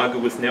if you are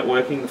good with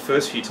networking, the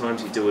first few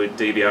times you do a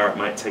DVR it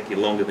might take you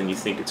longer than you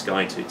think it's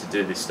going to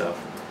do this stuff.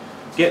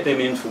 Get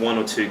them in for 1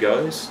 or 2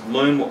 goes,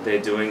 learn what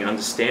they're doing,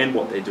 understand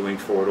what they're doing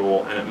for it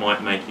all, and it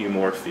might make you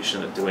more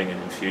efficient at doing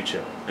it in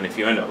future. And if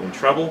you end up in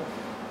trouble,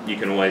 you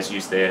can always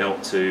use their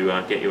help to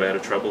get you out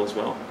of trouble as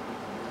well.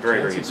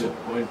 Very useful. That's a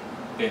good point,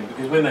 Ben,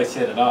 because when they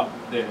set it up,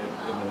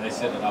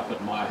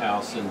 at my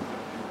house and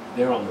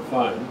they're on the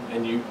phone,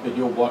 but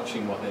you're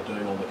watching what they're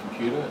doing on the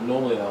computer, and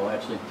normally they'll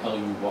actually tell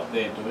you what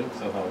they're doing,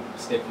 so they'll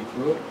step you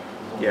through it.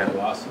 Yeah. You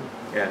ask them.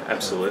 Yeah,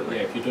 absolutely.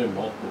 So, yeah, if you're doing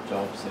multiple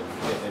jobs, then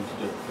get them to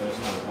do it first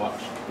and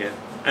watch. Yeah,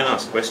 and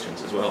ask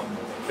questions as well.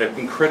 They're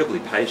incredibly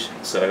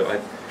patient, so I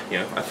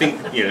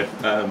think you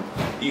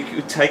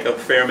could take a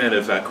fair amount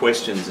of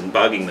questions and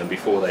bugging them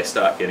before they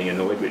start getting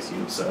annoyed with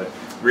you. So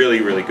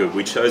really, really good.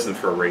 We chose them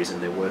for a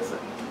reason. They're worth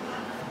it.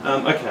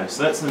 Okay,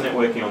 so that's the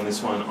networking on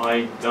this one.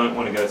 I don't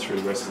want to go through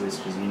the rest of this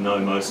because you know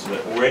most of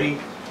it already.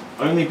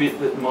 Only bit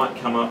that might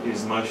come up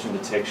is motion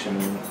detection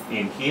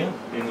in here.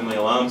 In the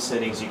alarm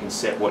settings you can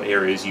set what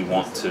areas you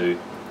want to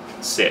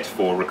set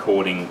for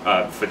recording,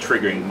 for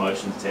triggering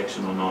motion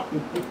detection or not.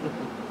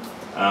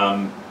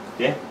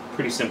 Yeah,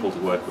 pretty simple to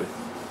work with.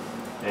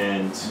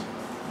 and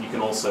you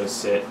can also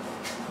set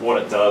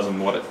what it does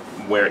and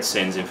where it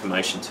sends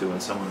information to,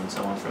 and so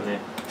on from there.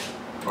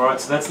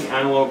 Alright, so that's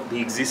the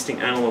existing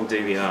analog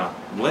DVR.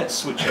 Let's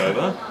switch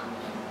over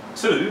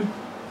to,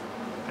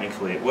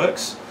 thankfully it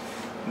works,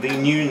 the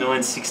new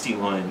 960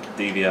 line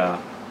DVR.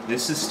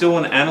 This is still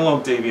an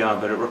analog DVR,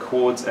 but it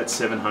records at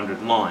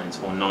 700 lines,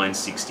 or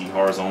 960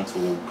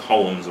 horizontal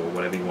columns, or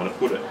whatever you want to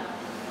put it.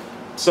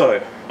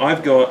 So,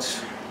 I've got,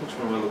 which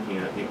one am I looking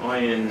at? The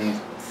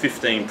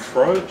IN15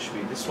 Pro, it should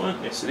be this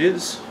one, yes it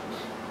is.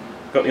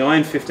 Got the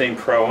IN15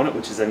 Pro on it,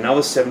 which is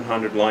another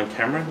 700 line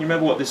camera. You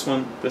remember what this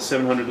one, the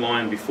 700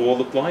 line before,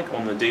 looked like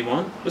on the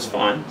D1? It was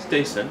fine, it's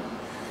decent.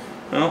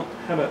 Well,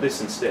 how about this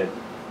instead?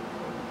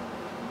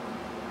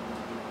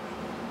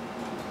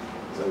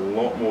 There's a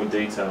lot more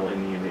detail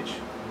in the image.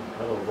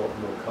 A lot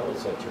more colour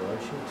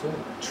saturation too.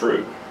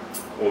 True,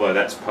 although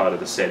that's part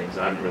of the settings.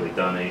 I haven't really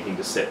done anything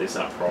to set this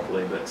up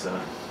properly, but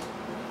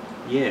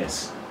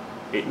yes.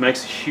 It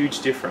makes a huge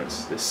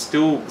difference. There's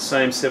still the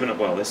same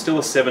there's still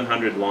a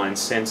 700 line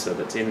sensor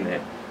that's in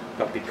there,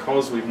 but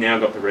because we've now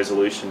got the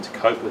resolution to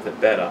cope with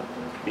it better,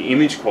 the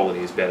image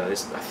quality is better.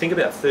 There's, I think,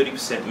 about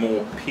 30%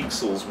 more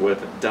pixels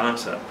worth of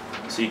data,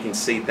 so you can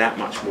see that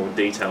much more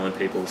detail in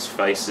people's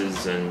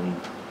faces and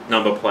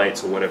number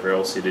plates or whatever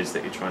else it is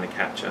that you're trying to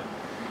capture.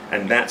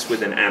 And that's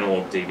with an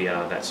analog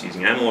DVR. That's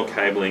using analog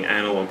cabling,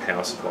 analog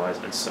power supplies,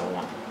 and so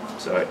on.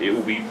 So it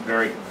will be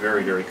very,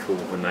 very, very cool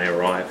when they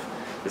arrive.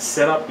 The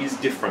setup is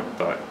different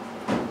though.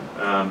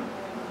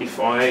 If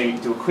I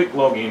do a quick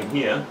log in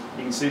here,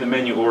 you can see the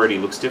menu already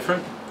looks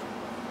different.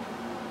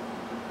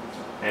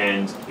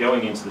 And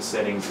going into the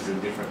settings is a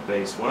different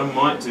beast. What I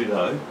might do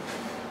though,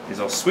 is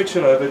I'll switch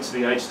it over to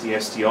the HD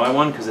SDI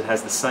one because it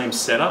has the same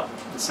setup,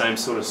 the same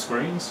sort of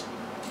screens,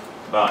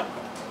 but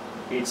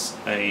it's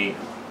a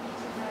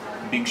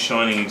big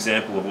shining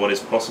example of what is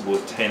possible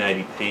with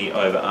 1080p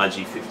over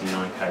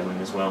RG59 cabling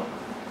as well.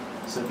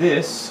 So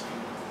this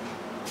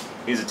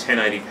is a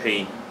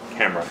 1080p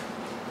camera.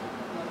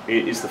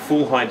 It is the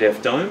full high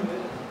def dome.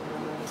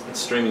 It's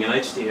streaming an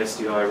HD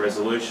SDI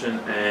resolution,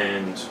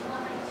 and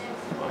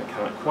I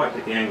can't quite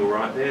get the angle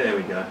right there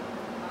we go.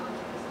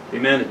 The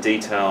amount of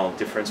detail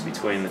difference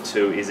between the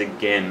two is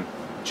again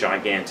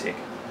gigantic.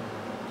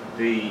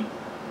 The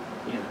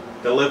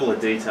level of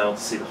detail to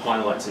see the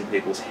highlights in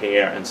people's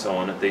hair and so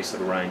on at these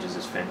sort of ranges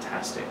is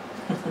fantastic.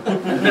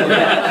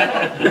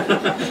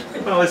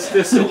 Well,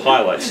 there's still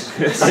highlights.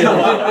 It's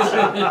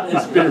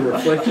a bit of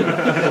reflection.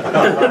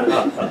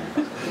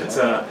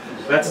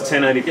 That's a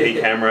 1080p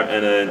camera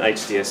and an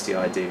HD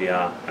SDI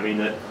DVR. I mean,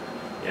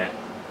 yeah,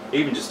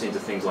 even just into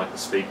things like the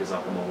speakers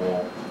up on the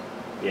wall.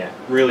 Yeah,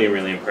 really,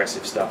 really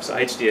impressive stuff. So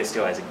HD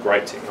SDI is a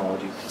great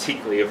technology,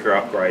 particularly if you're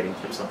upgrading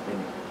from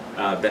something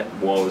that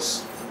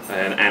was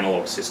an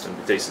analog system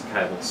with decent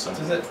cables. So.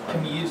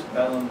 Can you use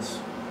balance,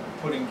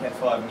 put in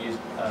Cat5 and use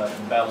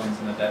balance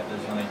and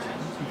adapters on each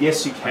end?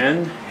 Yes, you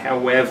can.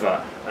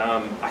 However,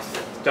 I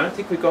don't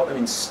think we've got them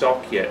in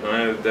stock yet. I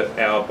know that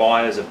our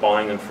buyers are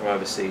buying them from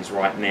overseas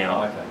right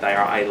now. Oh, okay. They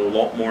are a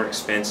lot more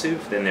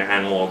expensive than their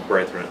analog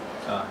brethren.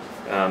 Oh.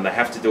 They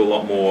have to do a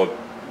lot more.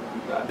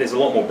 There's a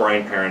lot more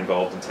brain power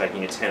involved in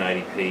taking a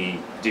 1080p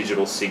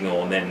digital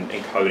signal and then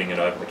encoding it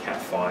over the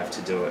Cat5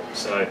 to do it.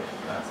 So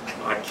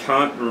I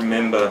can't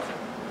remember.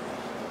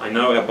 I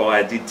know our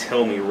buyer did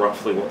tell me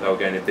roughly what they were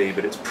going to be,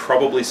 but it's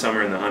probably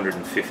somewhere in the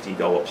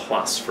 $150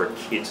 plus for a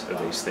kit of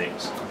these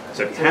things.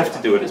 So if you have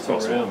to do it, it's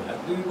possible.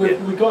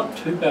 We got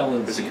two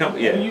balance. There's a couple,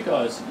 yeah. You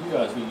guys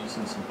were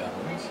using some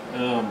balance.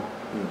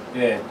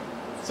 Yeah.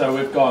 So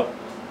we've got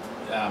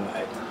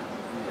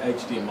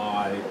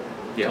HDMI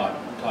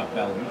type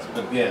balance,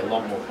 but yeah, a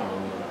lot more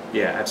coming in.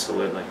 Yeah,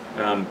 absolutely.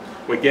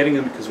 We're getting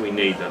them because we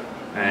need them.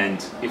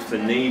 And if the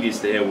need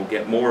is there, we'll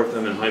get more of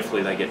them, and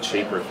hopefully they get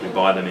cheaper if we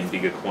buy them in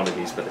bigger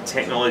quantities. But the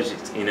technology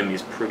that's in them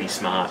is pretty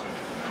smart.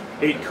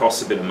 It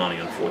costs a bit of money,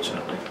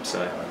 unfortunately.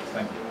 So,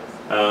 thank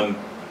you.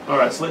 All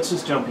right, so let's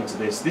just jump into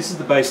this. This is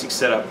the basic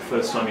setup the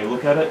first time you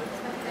look at it.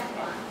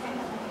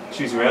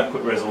 Choose your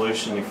output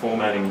resolution, your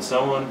formatting, and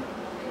so on.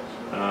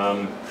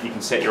 You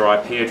can set your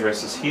IP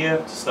addresses here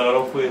to start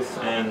off with,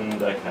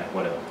 and okay,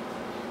 whatever.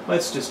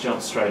 Let's just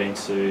jump straight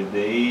into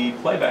the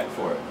playback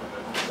for it.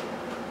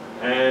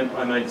 And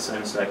I made the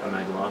same mistake I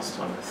made last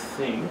time, I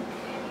think.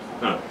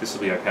 No, this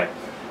will be okay.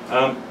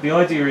 The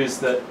idea is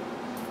that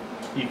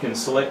you can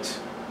select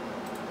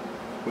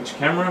which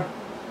camera.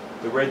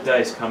 The red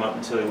days come up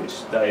and tell you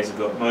which days have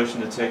got motion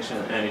detection,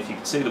 and if you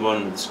can see the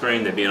bottom of the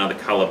screen, there'll be another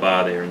colour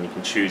bar there, and you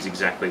can choose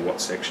exactly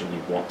what section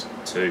you want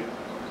to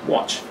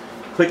watch.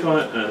 Click on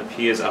it and it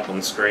appears up on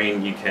the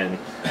screen. You can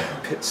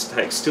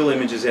take still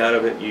images out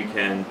of it, you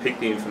can pick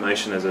the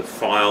information as a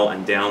file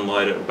and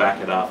download it or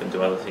back it up and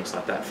do other things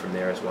like that from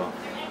there as well.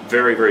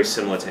 Very, very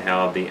similar to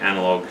how the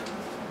analog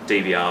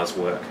DVRs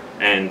work.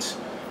 And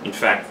in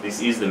fact, this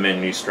is the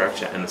menu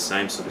structure and the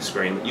same sort of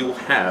screen that you'll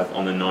have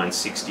on the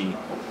 960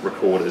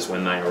 recorders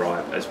when they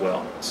arrive as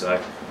well. So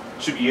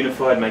it should be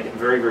unified, make it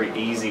very, very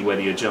easy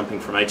whether you're jumping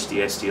from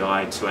HD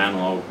SDI to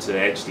analog to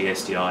HD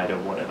SDI to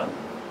whatever.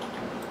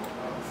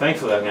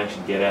 Thankfully I can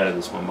actually get out of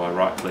this one by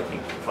right clicking.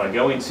 If I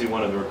go into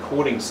one of the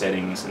recording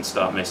settings and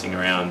start messing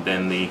around,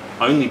 then the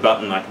only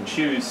button I can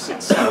choose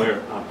sits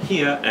somewhere up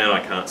here and I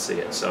can't see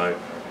it. So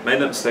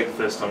made that mistake the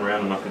first time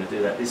around, I'm not going to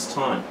do that this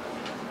time.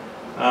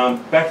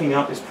 Backing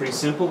up is pretty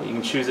simple. You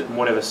can choose it in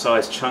whatever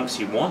size chunks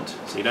you want,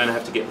 so you don't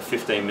have to get the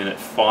 15-minute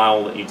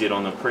file that you did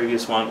on the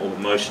previous one or the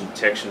motion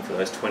detection for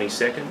those 20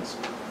 seconds.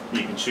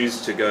 You can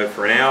choose to go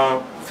for an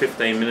hour,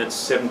 15 minutes,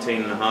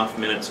 17.5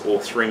 minutes, or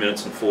 3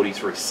 minutes and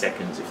 43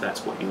 seconds if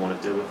that's what you want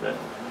to do with it.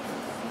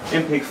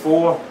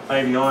 MP4,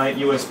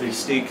 AVI, USB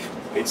stick,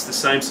 it's the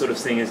same sort of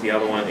thing as the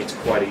other one. It's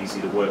quite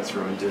easy to work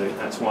through and do.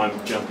 That's why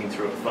I'm jumping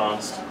through it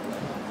fast.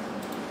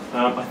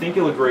 I think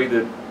you'll agree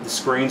that the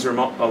screens are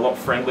a lot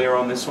friendlier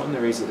on this one.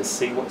 They're easier to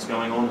see what's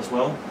going on as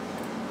well.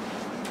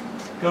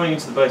 Going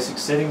into the basic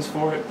settings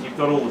for it, you've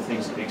got all the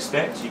things that you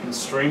expect. You can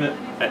stream it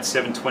at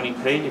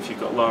 720p if you've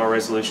got lower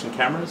resolution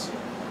cameras.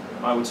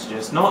 I would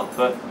suggest not,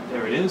 but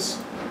there it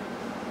is.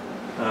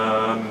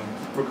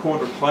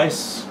 Record,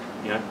 replace,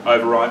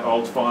 overwrite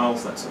old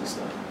files, that sort of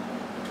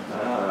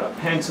stuff.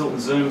 Pan, tilt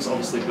and zoom is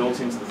obviously built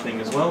into the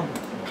thing as well.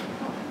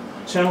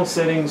 Channel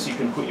settings, you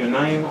can put your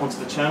name onto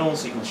the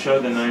channels, you can show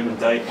the name and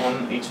date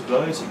on each of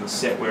those, you can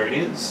set where it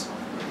is.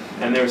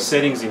 And there are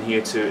settings in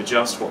here to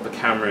adjust what the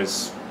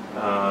cameras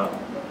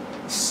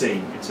see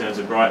in terms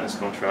of brightness,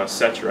 contrast,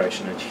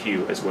 saturation and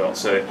hue as well.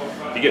 So if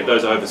you get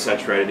those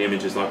oversaturated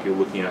images like you were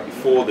looking at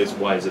before, there's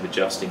ways of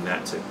adjusting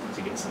that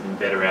to get something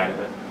better out of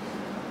it.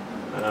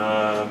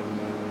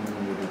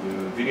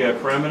 Video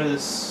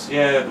parameters,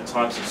 the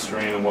types of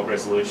stream and what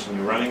resolution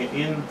you're running it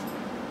in.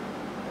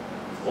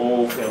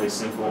 All fairly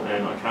simple,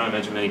 and I can't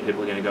imagine many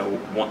people are going to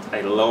want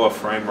a lower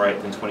frame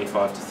rate than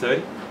 25 to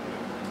 30.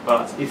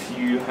 But if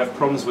you have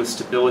problems with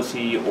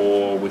stability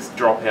or with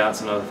dropouts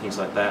and other things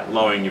like that,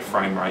 lowering your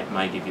frame rate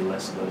may give you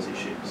less of those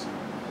issues.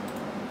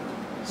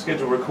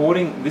 Schedule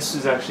recording, this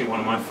is actually one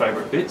of my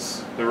favourite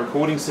bits. The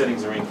recording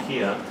settings are in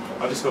here.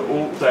 I've just got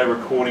all day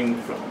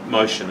recording for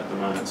motion at the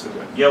moment, so we've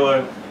got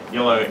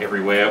yellow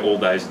everywhere, all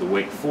days of the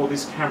week for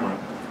this camera.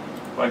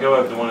 If I go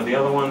over to one of the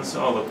other ones,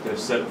 oh look, they've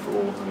set it for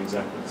all of them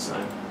exactly the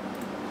same.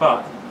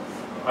 But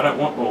I don't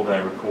want all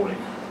day recording.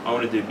 I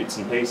want to do bits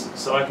and pieces,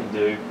 so I can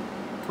do,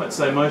 let's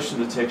say, motion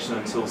detection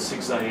until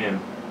 6 AM.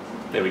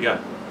 There we go.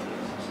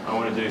 I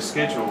want to do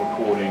schedule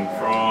recording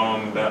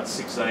from about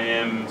 6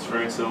 AM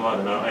through till, I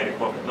don't know, 8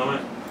 o'clock at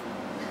night.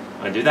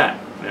 I do that.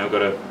 Now I've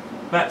got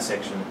that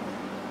section.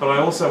 But I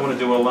also want to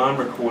do alarm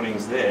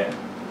recordings there.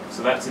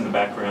 So that's in the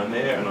background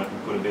there, and I can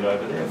put a bit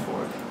over there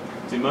for it.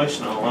 Do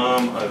motion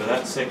alarm over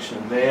that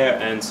section there,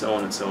 and so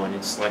on and so on.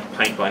 It's like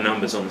paint by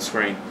numbers on the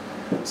screen.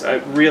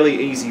 So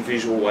really easy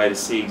visual way to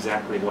see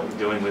exactly what you're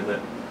doing with it.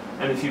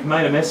 And if you've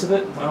made a mess of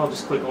it, I'll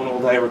just click on all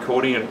day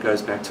recording and it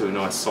goes back to a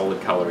nice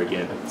solid colour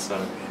again.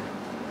 So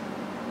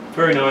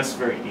very nice,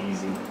 very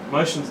easy.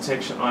 Motion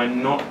detection,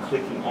 I'm not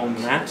clicking on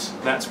that.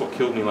 That's what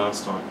killed me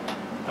last time.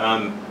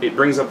 It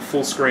brings up a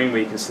full screen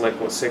where you can select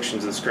what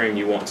sections of the screen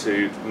you want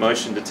to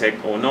motion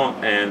detect or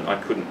not, and I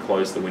couldn't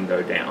close the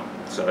window down.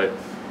 So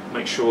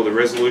make sure the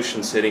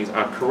resolution settings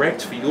are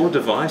correct for your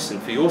device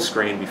and for your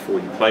screen before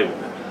you play with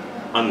it,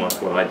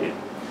 unlike what I did.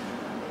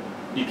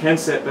 You can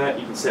set that,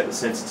 you can set the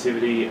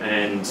sensitivity,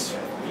 and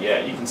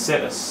you can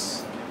set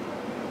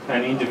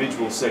an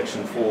individual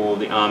section for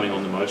the arming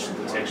on the motion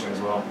detection as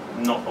well.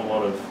 Not a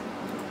lot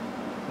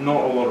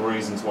of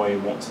reasons why you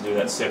want to do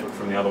that separate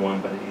from the other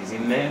one, but it is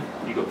in there.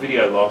 You've got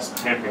video loss,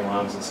 tampering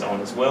alarms and so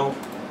on as well.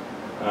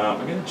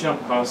 I'm going to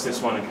jump past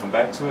this one and come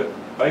back to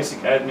it. Basic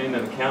admin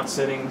and account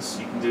settings,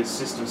 you can do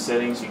system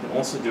settings, you can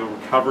also do a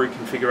recovery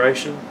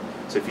configuration.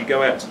 So if you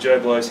go out to Joe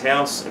Blow's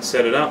house and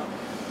set it up,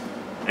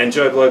 and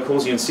Joe Blow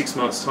calls you in 6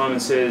 months' time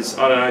and says,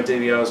 I don't know,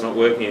 DVR's not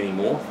working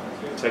anymore,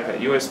 take that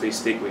USB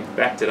stick, we've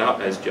backed it up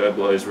as Joe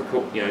Blow's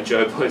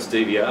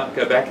DVR,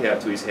 go back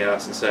out to his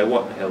house and say,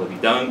 what the hell have you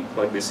done?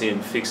 Plug this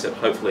in, fix it,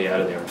 hopefully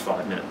out of there in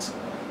 5 minutes.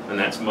 And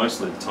that's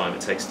mostly the time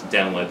it takes to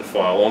download the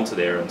file onto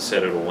there and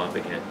set it all up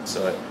again.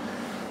 So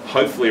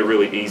hopefully a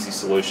really easy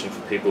solution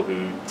for people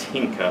who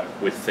tinker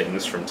with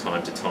things from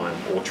time to time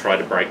or try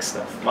to break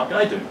stuff, like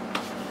I do.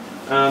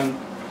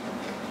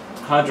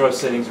 Hard drive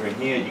settings are in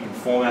here, you can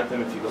format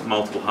them if you've got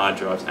multiple hard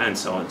drives and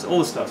so on. It's all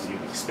the stuff that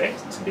you'd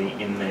expect to be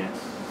in there.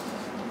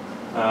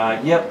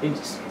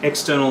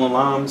 External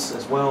alarms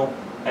as well,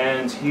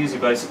 and here's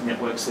your basic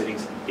network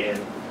settings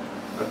again.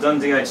 I've done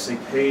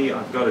DHCP,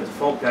 I've got a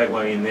default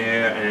gateway in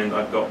there, and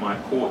I've got my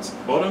ports at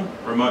the bottom,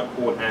 remote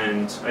port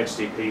and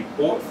HTTP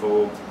port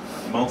for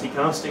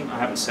multicasting. I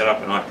haven't set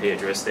up an IP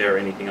address there or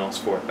anything else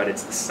for it, but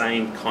it's the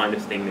same kind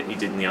of thing that you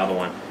did in the other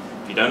one.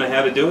 If you don't know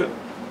how to do it,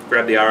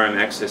 grab the RM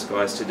Access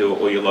guys to do it,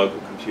 or your local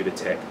computer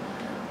tech.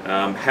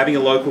 Having a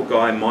local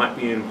guy might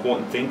be an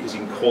important thing because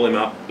you can call him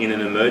up in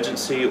an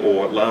emergency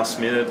or last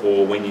minute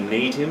or when you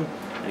need him,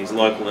 and he's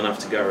local enough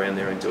to go around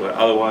there and do it.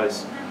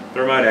 Otherwise, the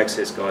remote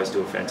access guys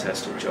do a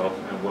fantastic job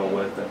and well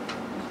worth it.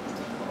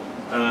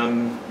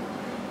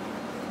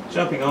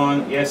 Jumping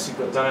on, yes, you've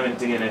got dynamic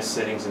DNS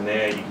settings in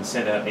there. You can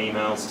send out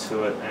emails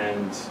to it,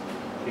 and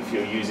if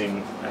you're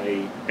using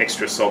a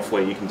extra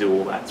software, you can do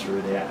all that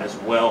through there as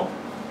well.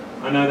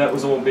 I know that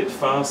was all a bit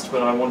fast,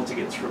 but I wanted to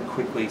get through it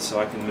quickly so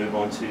I can move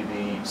on to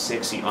the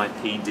sexy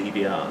IP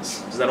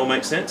DVRs. Does that all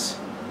make sense?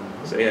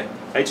 So yeah,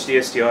 HD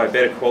SDI,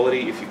 better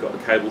quality if you've got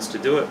the cables to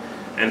do it,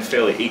 and a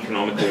fairly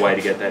economical way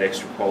to get that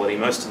extra quality.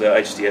 Most of the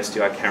HD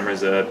SDI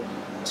cameras are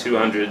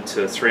 $200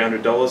 to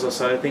 $300 or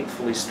so, I think,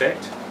 fully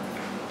spec'd.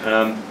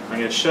 I'm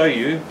going to show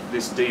you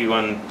this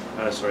D1,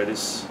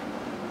 this...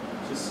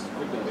 Just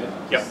quickly, Ben.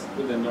 Yep.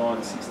 With the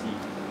 960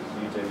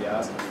 new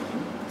DVRs coming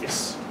in,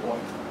 Yes.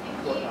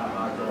 what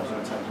hard drives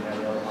are taking out?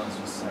 The other ones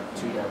just like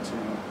 2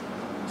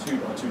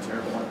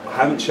 terabyte. I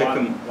haven't checked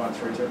them.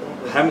 3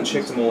 terabyte. I haven't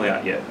checked them all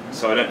out yet,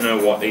 so I don't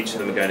know what each of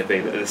them are going to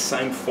be, but they're the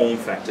same form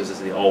factors as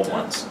the old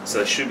ones, so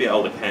they should be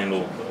able to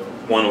handle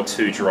 1 or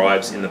 2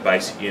 drives in the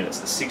basic units.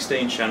 The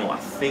 16 channel, I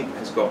think,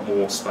 has got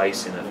more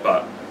space in it,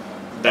 but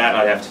that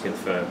I'd have to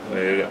confirm.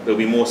 There'll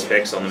be more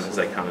specs on them as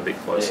they come a bit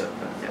closer.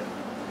 But yeah.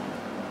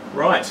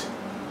 Right,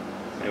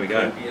 there we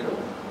go.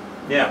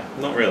 Yeah,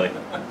 not really.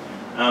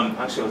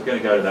 Actually, I was going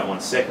to go to that one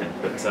second,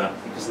 but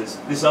because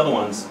this other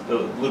one's a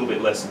little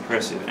bit less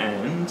impressive,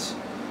 and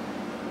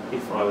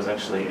if I was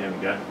actually, there we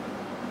go.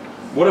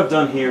 What I've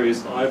done here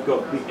is I've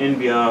got the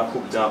NVR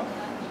hooked up,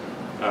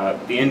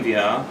 the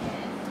NVR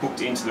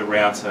hooked into the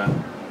router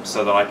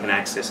so that I can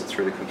access it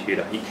through the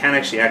computer. You can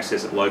actually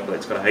access it locally.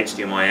 It's got a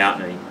HDMI out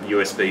and a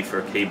USB for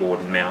a keyboard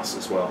and mouse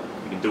as well.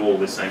 You can do all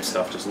this same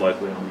stuff just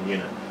locally on the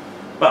unit.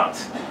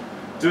 But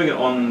doing it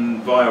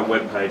via a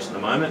web page at the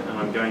moment, and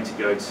I'm going to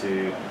go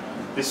to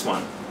this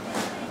one.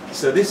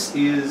 So this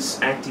is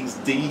Acti's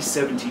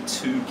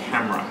D72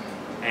 camera,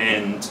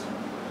 and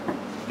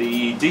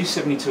the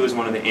D72 is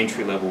one of the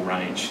entry-level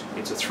range.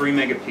 It's a 3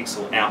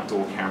 megapixel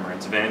outdoor camera.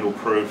 It's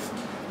vandal-proof,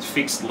 it's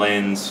fixed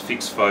lens,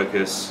 fixed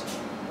focus.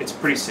 It's a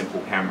pretty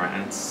simple camera,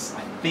 and it's,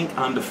 I think,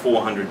 under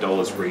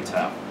 $400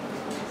 retail.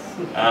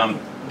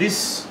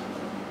 This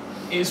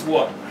is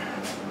what,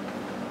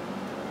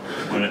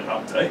 when it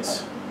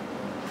updates,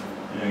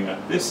 there we go.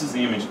 This is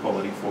the image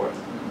quality for it.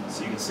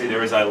 So you can see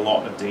there is a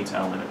lot of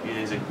detail in it. It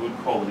is a good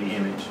quality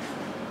image.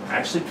 I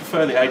actually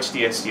prefer the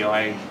HD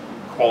SDI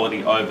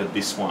quality over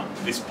this one,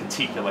 this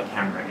particular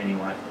camera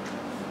anyway.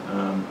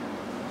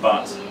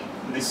 But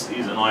this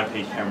is an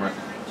IP camera.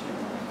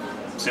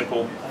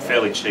 Simple,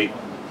 fairly cheap,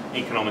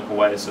 economical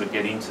way to sort of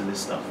get into this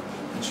stuff.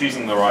 And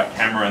choosing the right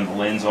camera and the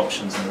lens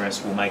options and the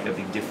rest will make a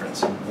big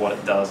difference in what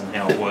it does and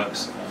how it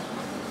works.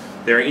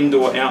 There are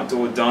indoor,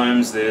 outdoor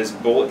domes, there's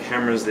bullet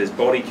cameras, there's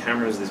body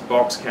cameras, there's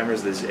box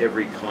cameras, there's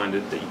every kind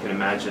of that you can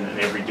imagine and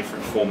every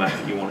different format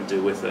that you want to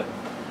do with it.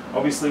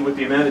 Obviously with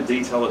the amount of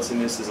detail that's in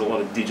this, there's a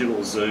lot of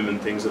digital zoom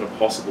and things that are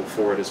possible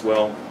for it as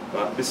well.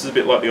 But this is a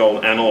bit like the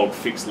old analog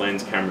fixed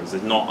lens cameras.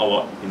 There's not a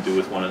lot you can do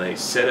with one of these.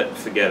 Set it,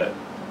 forget it,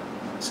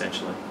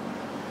 essentially.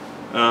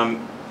 You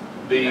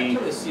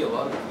actually see a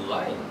lot of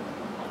delay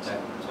on that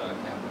camera.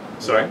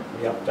 Sorry?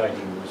 The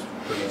updating was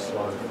pretty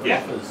slow.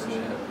 Yeah.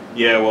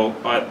 Yeah, well,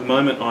 at the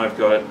moment I've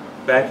got it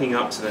backing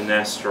up to the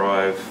NAS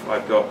drive.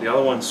 I've got the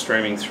other one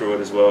streaming through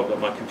it as well. I've got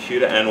my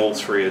computer and all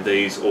 3 of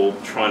these all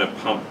trying to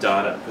pump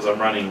data because I'm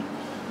running,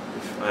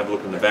 if I have a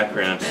look in the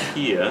background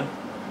here,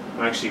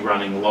 I'm actually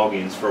running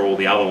logins for all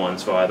the other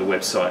ones via the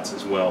websites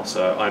as well.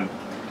 So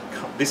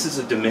this is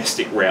a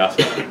domestic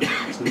router.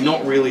 It's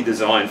not really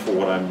designed for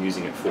what I'm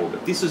using it for,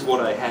 but this is what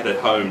I had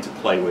at home to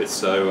play with.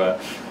 So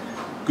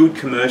good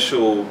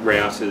commercial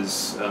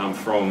routers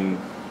from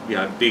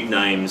big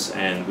names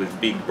and with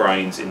big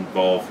brains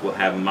involved will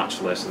have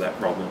much less of that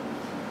problem.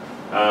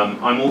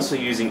 I'm also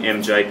using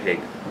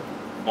MJPEG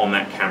on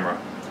that camera,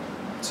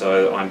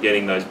 so I'm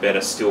getting those better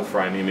still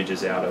frame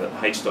images out of it.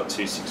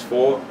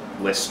 H.264,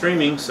 less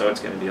streaming, so it's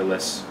going to be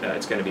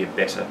a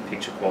better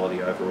picture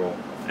quality overall.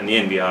 And the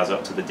NVR is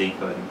up to the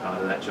decoding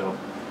part of that job.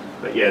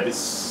 But yeah,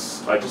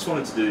 I just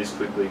wanted to do this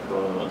quickly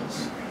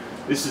because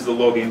this is the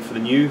login for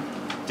the new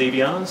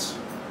DVRs.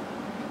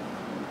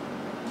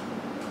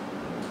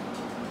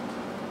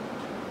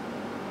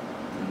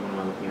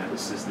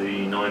 This is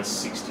the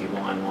 960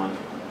 line 1.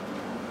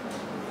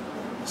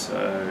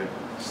 So,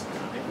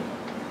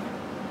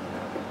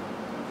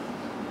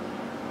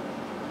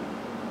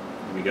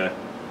 here we go.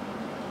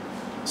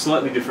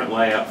 Slightly different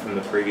layout from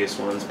the previous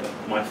ones, but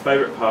my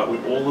favourite part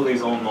with all of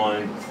these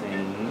online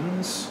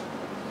things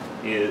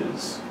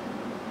is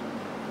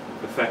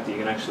the fact that you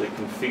can actually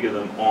configure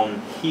them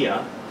on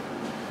here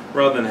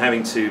rather than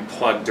having to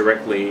plug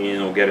directly in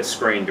or get a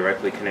screen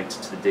directly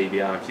connected to the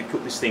DVR. If you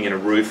put this thing in a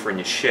roof or in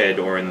your shed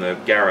or in the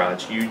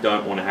garage, you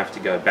don't want to have to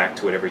go back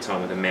to it every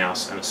time with a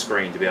mouse and a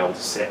screen to be able to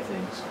set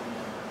things.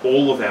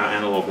 All of our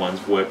analog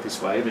ones work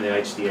this way, even the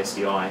HD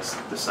SDI is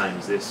the same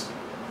as this.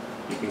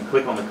 You can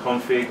click on the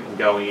config and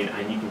go in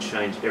and you can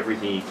change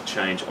everything you can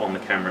change on the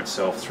camera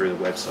itself through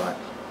the website.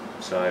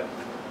 So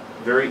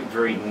very,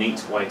 very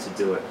neat way to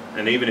do it.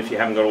 And even if you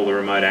haven't got all the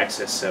remote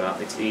access set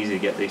up, it's easy to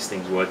get these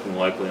things working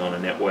locally on a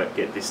network,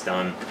 get this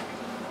done.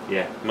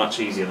 Yeah, much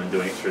easier than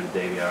doing it through the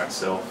DVR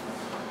itself.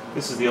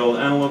 This is the old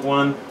analog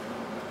one,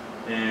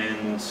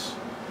 and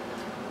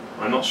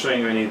I'm not showing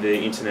you any of the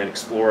Internet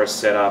Explorer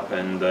setup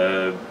and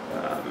the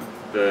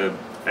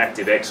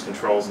ActiveX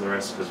controls and the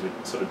rest because we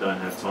sort of don't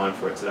have time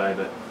for it today,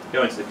 but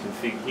go into the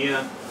config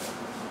here,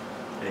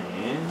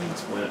 and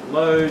when it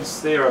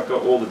loads, there I've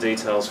got all the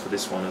details for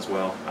this one as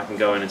well. I can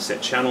go in and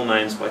set channel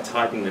names by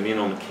typing them in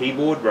on the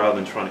keyboard rather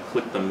than trying to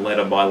click them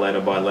letter by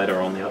letter by letter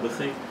on the other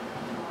thing,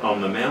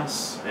 on the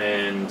mouse,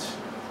 and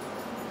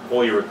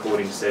all your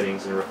recording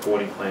settings and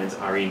recording plans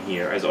are in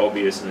here, as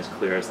obvious and as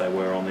clear as they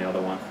were on the other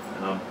one.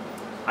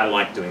 I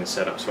like doing the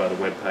setups via the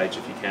web page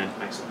if you can, it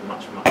makes it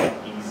much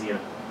easier.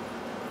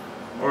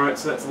 Alright,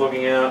 so that's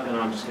logging out, and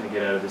I'm just going to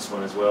get out of this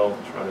one as well,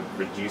 try to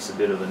reduce a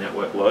bit of the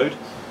network load.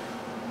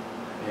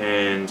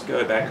 And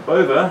go back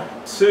over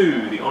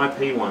to the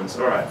IP ones.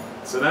 Alright,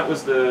 so that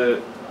was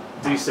the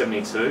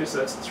D72, so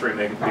that's the 3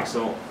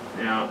 megapixel.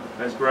 Now,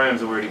 as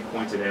Graham's already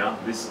pointed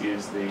out, this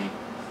is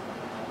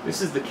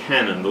the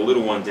Canon, the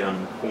little one down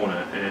in the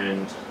corner,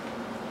 and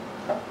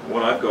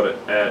what I've got it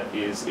at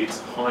is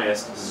its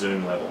highest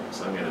zoom level.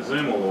 So I'm going to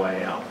zoom all the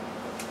way out.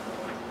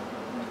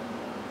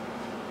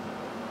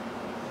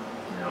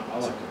 Now, I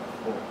liked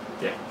it before.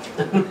 yeah,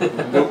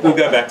 we'll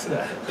go back to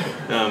that.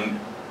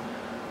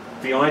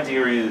 The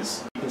idea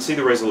is, you can see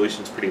the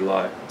resolution's pretty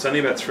low. It's only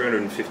about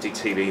 350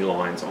 TV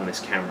lines on this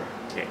camera.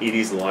 Yeah, it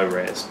is low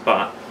res,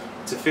 but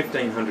it's a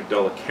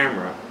 $1,500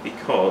 camera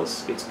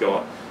because it's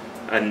got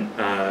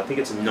I think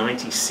it's a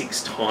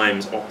 96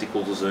 times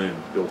optical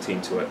zoom built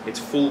into it. It's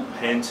full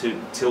hand to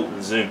tilt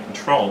and zoom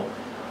control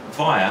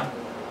via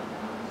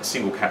a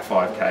single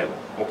Cat5 cable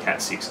or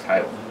Cat6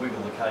 cable.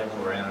 Wiggle the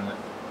cable around in it.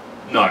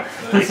 No,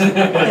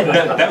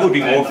 that would be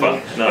more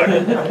fun.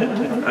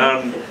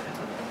 No.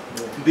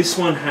 This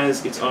one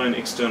has its own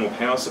external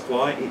power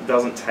supply. It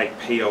doesn't take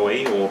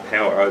PoE or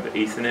power over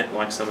Ethernet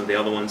like some of the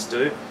other ones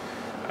do.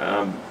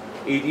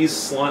 It is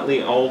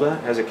slightly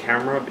older as a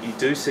camera, but you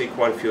do see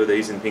quite a few of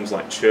these in things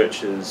like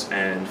churches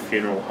and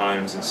funeral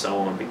homes and so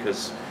on,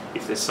 because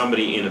if there's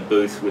somebody in a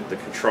booth with the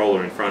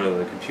controller in front of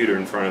them, the computer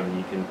in front of them,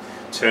 you can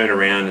turn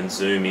around and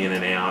zoom in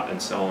and out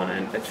and so on.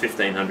 And at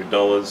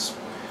 $1,500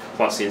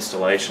 plus the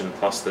installation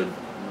plus the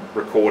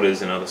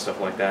recorders and other stuff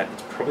like that,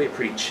 it's probably a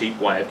pretty cheap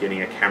way of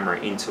getting a camera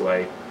into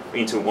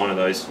one of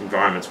those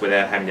environments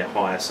without having to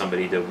hire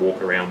somebody to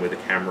walk around with a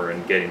camera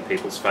and get in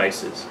people's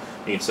faces.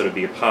 You can sort of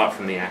be apart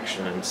from the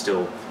action and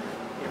still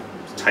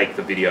take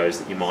the videos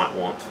that you might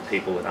want for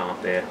people that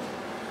aren't there.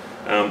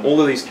 All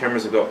of these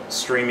cameras have got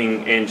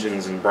streaming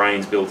engines and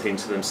brains built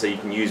into them, so you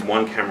can use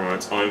one camera on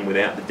its own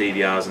without the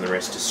DVRs and the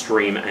rest to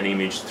stream an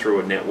image through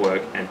a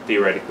network and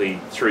theoretically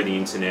through the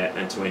internet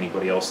and to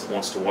anybody else that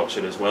wants to watch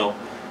it as well.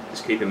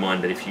 Just keep in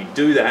mind that if you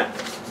do that,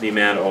 the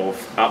amount of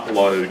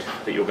upload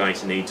that you're going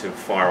to need to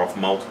fire off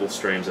multiple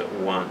streams at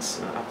once,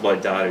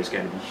 upload data is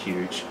going to be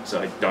huge,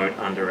 so don't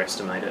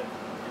underestimate it.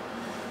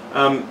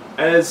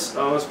 As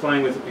I was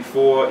playing with it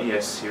before,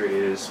 yes, here it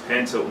is,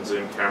 pan, tilt and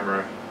zoom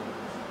camera.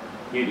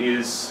 It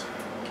is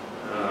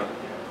a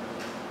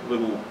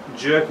little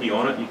jerky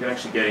on it. You can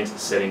actually get into the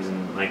settings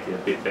and make it a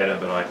bit better,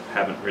 but I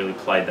haven't really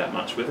played that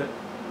much with it.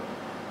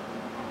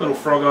 Little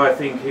frog eye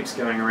thing keeps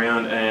going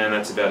around, and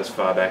that's about as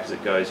far back as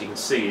it goes. You can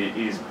see it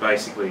is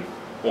basically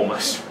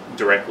almost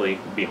directly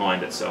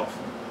behind itself.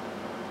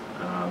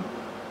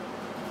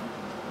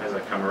 As I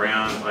come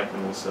around, I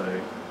can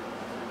also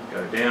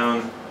go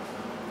down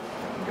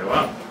and go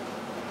up,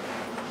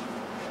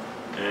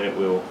 and it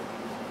will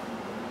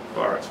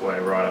fire its way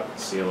right up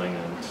the ceiling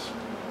and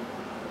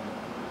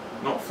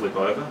not flip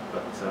over,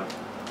 but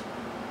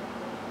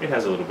it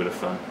has a little bit of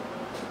fun.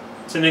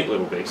 It's a neat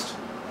little beast.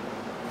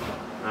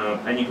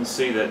 And you can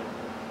see that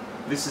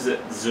this is it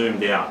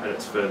zoomed out at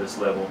its furthest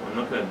level. I'm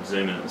not going to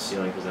zoom in at the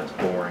ceiling because that's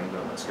boring,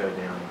 but let's go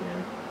down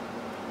again.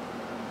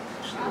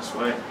 Actually this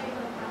way.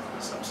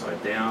 It's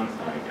upside down.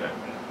 There we go.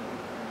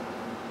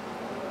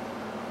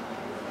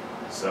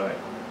 So,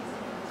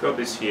 I've got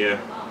this here,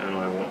 and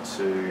I want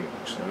to,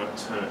 actually I'm going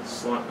to turn it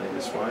slightly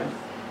this way.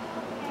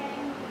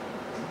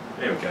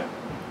 There we go.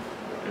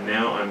 And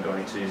now I'm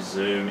going to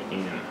zoom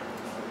in.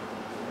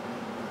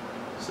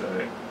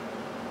 So,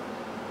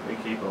 we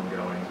keep on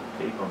going,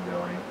 keep on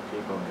going,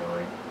 keep on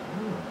going.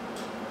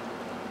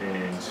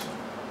 And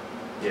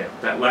yeah,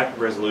 that lack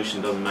of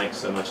resolution doesn't make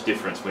so much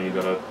difference when you've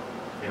got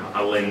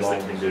a lens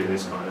that can do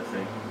this kind of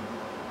thing.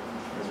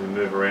 As we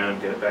move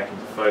around, get it back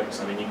into focus,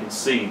 I mean you can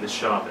see the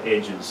sharp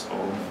edges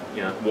of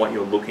what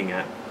you're looking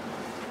at.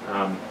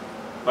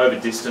 Over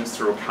distance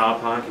through a car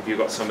park, if you've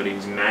got somebody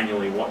who's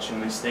manually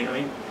watching this thing,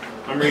 I mean,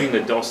 I'm reading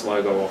the DOSS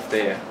logo off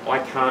there. I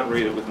can't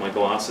read it with my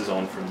glasses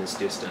on from this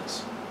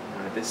distance.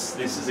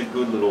 This is a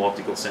good little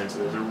optical sensor.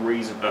 There's a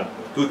reason,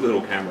 good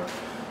little camera.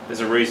 There's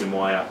a reason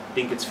why I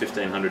think it's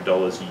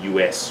 $1,500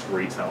 US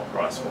retail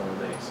price for one of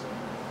these.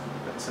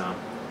 But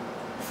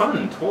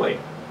fun toy.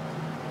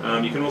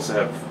 You can also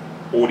have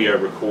audio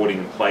recording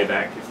and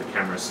playback if the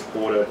cameras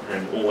support it,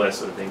 and all those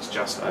sort of things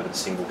just over the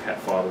single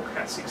Cat5 or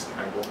Cat6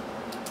 cable.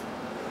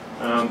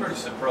 I was pretty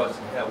surprised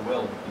at how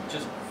well,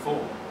 just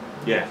before,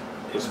 yeah,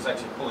 it was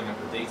actually pulling up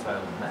the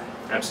detail in that.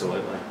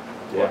 Absolutely.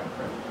 Yeah.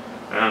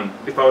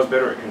 If I was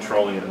better at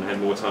controlling it and had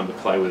more time to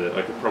play with it,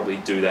 I could probably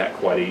do that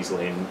quite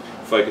easily and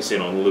focus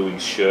in on Louis'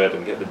 shirt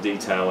and get the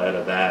detail out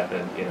of that,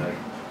 and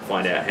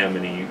find out how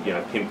many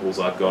pimples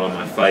I've got on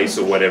my face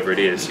or whatever it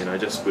is.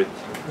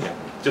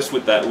 Just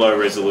with that low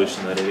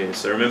resolution that it is.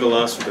 So remember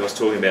last week I was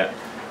talking about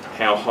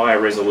how higher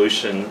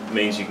resolution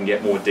means you can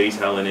get more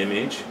detail in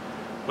image.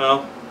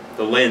 Well,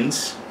 the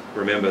lens,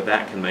 remember,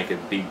 that can make a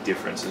big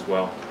difference as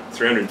well.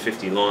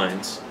 350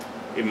 lines.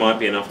 It might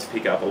be enough to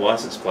pick up a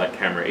license plate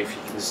camera if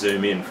you can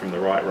zoom in from the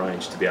right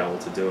range to be able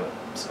to do it.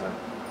 So,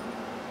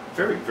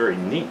 very, very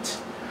neat.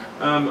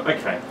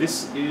 Okay,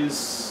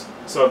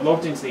 so I've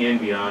logged into the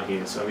NVR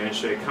here, so I'm going to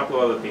show you a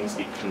couple of other things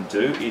it can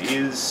do. It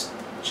is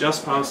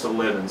just past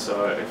 11,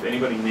 so if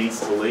anybody needs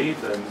to leave,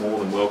 they're more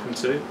than welcome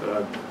to, but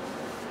I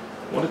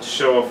wanted to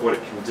show off what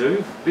it can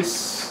do.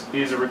 This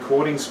is a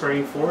recording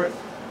screen for it,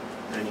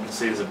 and you can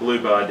see there's a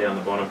blue bar down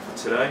the bottom for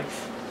today.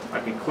 I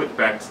can click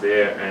back to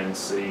there and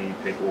see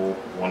people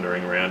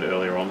wandering around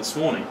earlier on this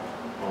morning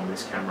on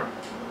this camera.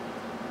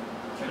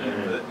 Can you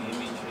invert the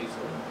image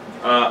easily?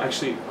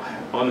 Actually,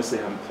 I honestly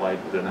haven't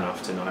played with it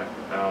enough to know.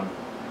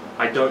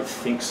 I don't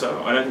think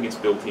so. I don't think it's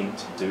built in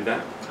to do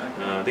that.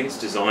 I think it's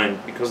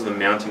designed, because of the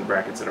mounting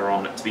brackets that are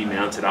on it, to be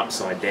mounted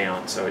upside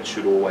down, so it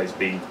should always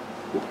be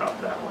hooked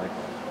up that way.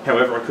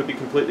 However, I could be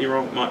completely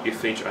wrong. It might be a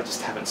feature. I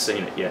just haven't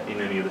seen it yet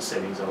in any of the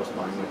settings I was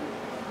playing with.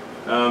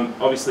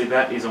 Obviously,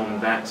 that is on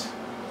that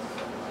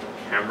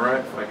camera.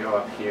 If I go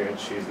up here and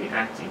choose the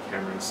active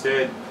camera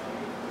instead,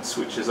 it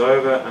switches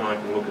over and I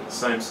can look at the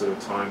same sort of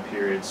time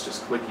periods.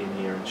 Just click in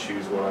here and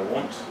choose what I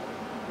want.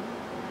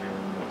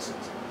 And once it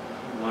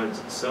loads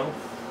itself,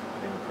 I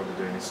think I'm probably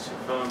doing this too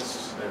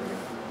fast. There we go.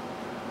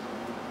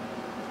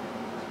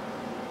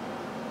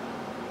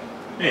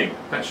 Anyway,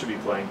 that should be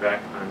playing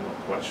back. I'm not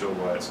quite sure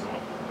why it's not.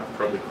 I've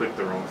probably clicked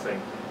the wrong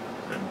thing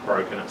and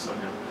broken it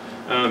somehow.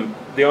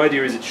 The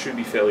idea is it should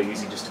be fairly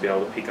easy just to be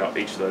able to pick up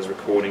each of those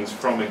recordings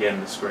from, again,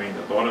 the screen at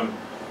the bottom.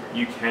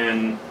 You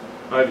can,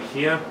 over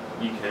here,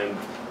 you can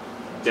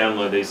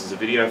download these as a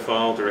video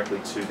file directly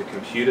to the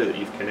computer that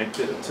you've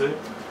connected it to.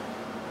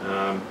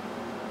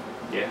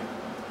 Yeah,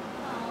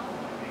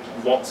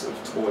 lots of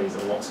toys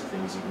and lots of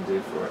things you can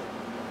do for it.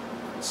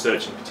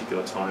 Searching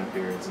particular time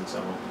periods and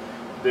so on.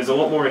 There's a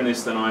lot more in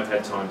this than I've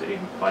had time to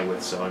even play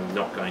with, so I'm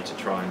not going to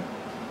try and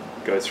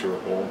go through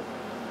it all.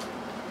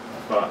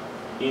 But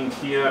in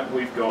here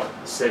we've got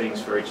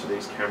settings for each of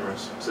these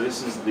cameras. So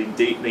this is the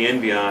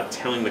NVR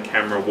telling the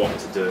camera what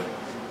to do.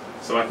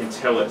 So I can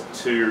tell it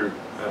to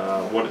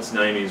what its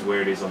name is,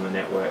 where it is on the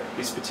network.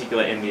 This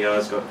particular NVR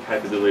has got the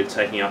capability of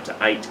taking up to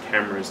 8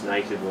 cameras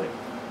natively.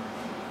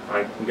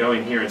 I can go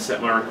in here and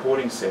set my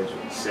recording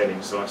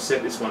settings. So I've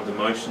set this one to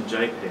motion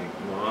JPEG.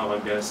 Well, I'm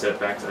going to set it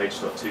back to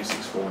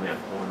H.264 now.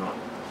 Why not?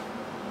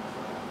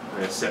 I'm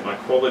going to set my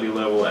quality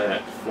level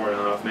at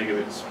 4.5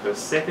 megabits per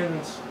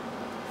second.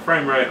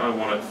 Frame rate, I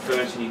want it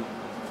 30,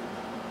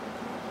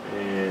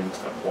 and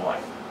apply,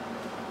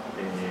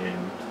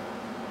 and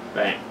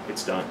bang,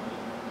 it's done.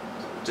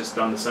 Just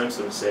done the same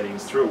sort of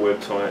settings through a web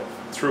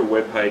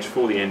page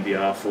for the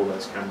NVR for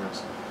those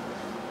cameras,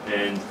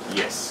 and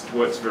yes,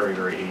 works very,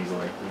 very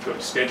easily. You've got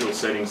your scheduled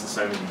settings the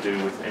same as you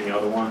do with any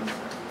other one.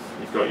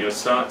 You've got your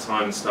start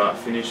time, start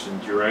finish,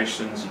 and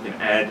durations. You can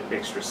add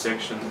extra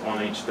sections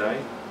on each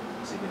day.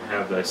 So you can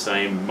have those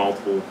same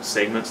multiple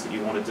segments that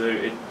you want to do.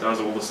 It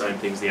does all the same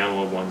things the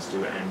analog ones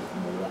do and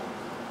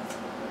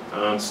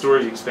more.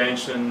 Storage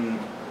expansion,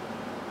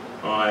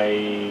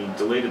 I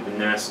deleted the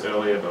NAS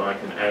earlier, but I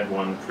can add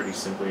one pretty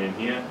simply in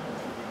here.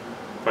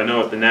 If I know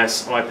what the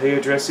NAS IP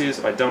address is,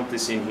 I dump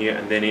this in here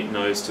and then it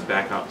knows to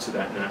back up to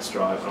that NAS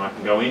drive, and I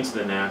can go into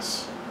the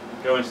NAS,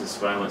 go into the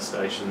surveillance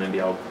station, and then be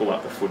able to pull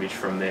up the footage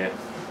from there.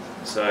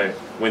 So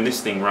when this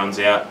thing runs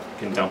out, it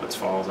can dump its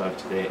files over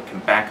to there. It can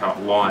back up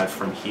live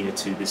from here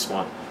to this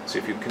one. So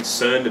if you're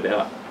concerned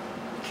about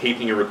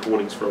keeping your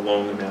recordings for a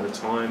long amount of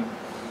time,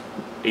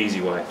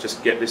 easy way.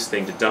 Just get this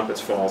thing to dump its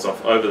files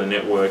off over the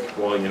network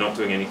while you're not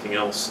doing anything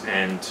else,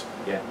 and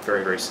yeah,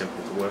 very, very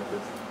simple to work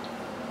with.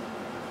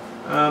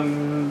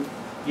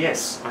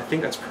 Yes, I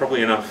think that's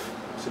probably enough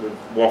sort of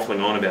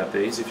waffling on about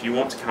these. If you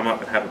want to come up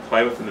and have a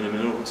play with them in a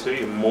minute or two,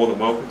 you're more than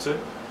welcome to.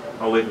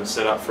 I'll leave them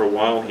set up for a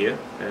while here,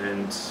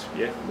 and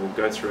yeah, we'll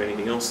go through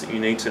anything else that you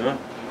need to know.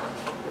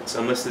 But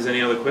unless there's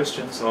any other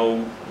questions,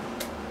 I'll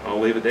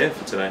leave it there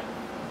for today.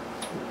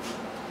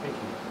 Thank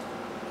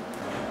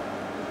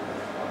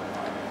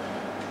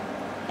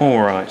you.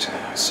 Alright,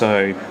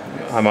 so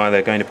I'm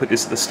either going to put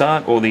this at the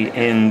start or the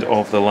end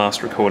of the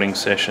last recording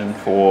session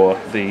for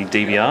the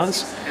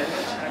DVRs.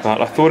 But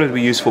I thought it would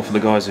be useful for the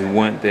guys who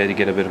weren't there to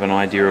get a bit of an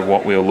idea of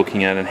what we were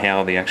looking at and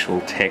how the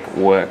actual tech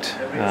worked.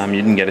 You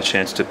didn't get a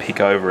chance to pick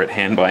over it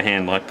hand by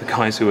hand like the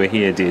guys who were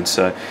here did,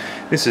 so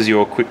this is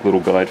your quick little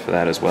guide for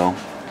that as well.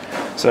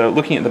 So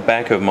looking at the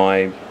back of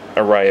my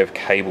array of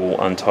cable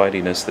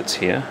untidiness that's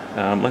here,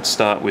 let's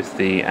start with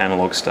the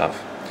analog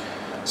stuff.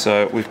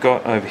 So we've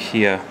got over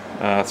here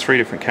 3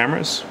 different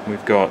cameras.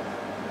 We've got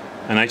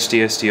an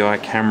HD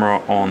SDI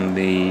camera on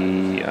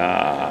the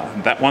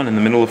that one in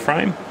the middle of the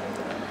frame.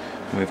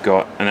 We've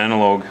got an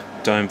analog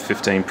Dome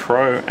 15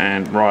 Pro,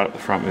 and right up the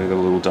front we've got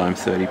a little Dome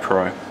 30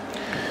 Pro.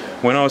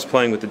 When I was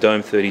playing with the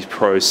Dome 30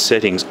 Pro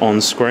settings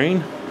on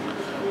screen,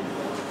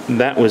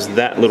 that was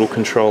that little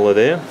controller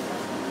there.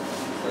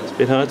 It's a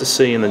bit hard to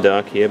see in the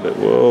dark here, but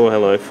whoa,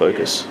 hello,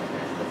 focus.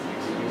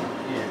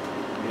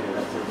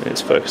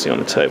 It's focusing on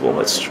the table.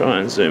 Let's try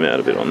and zoom out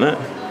a bit on that.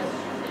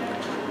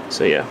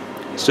 So yeah,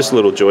 it's just a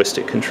little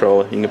joystick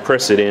controller. You can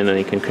press it in and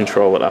you can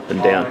control it up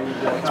and down.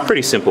 It's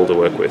pretty simple to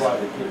work with.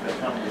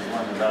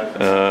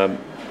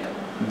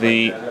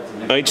 The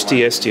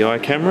HD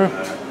SDI camera,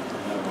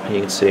 you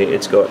can see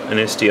it's got an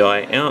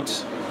SDI out.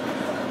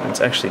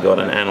 It's actually got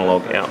an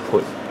analog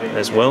output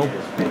as well.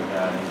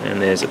 And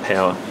there's a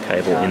power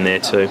cable in there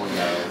too.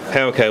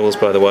 Power cables,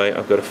 by the way,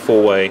 I've got a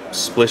 4-way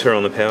splitter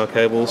on the power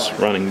cables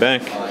running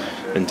back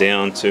and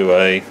down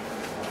to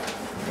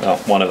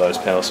one of those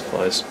power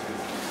supplies.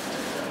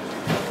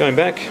 Going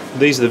back,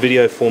 these are the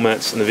video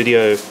formats and the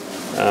video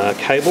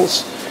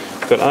cables.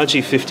 I've got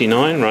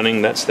RG59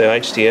 running, that's the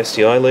HD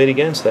SDI lead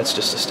again, so that's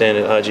just a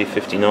standard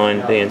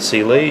RG59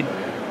 BNC lead,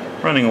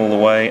 running all the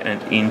way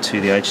and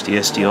into the HD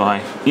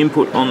SDI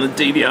input on the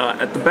DVR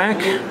at the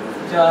back.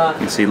 You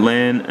can see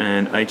LAN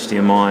and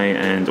HDMI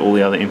and all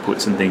the other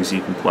inputs and things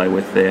you can play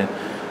with there.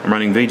 I'm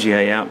running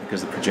VGA out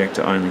because the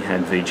projector only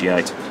had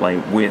VGA to play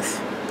with.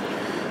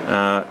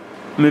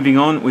 Moving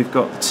on, we've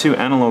got the 2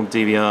 analog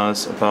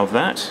DVRs above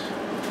that.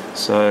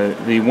 So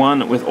the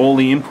one with all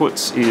the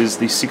inputs is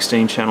the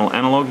 16-channel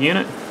analog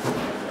unit.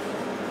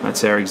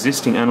 That's our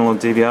existing analog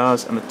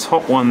DVRs, and the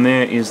top one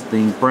there is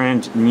the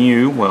brand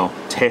new, well,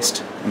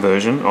 test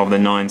version of the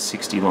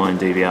 960 line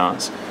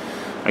DVRs.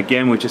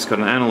 Again, we've just got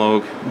an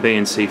analog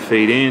BNC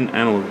feed in,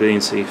 analog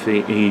BNC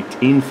feed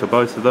in for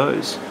both of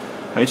those.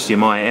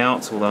 HDMI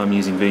out, although I'm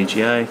using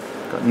VGA.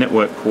 Got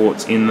network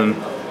ports in them,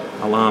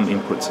 alarm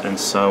inputs and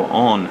so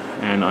on.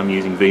 And I'm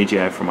using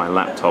VGA from my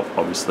laptop,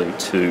 obviously,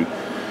 to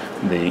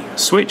the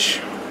switch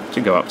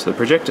to go up to the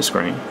projector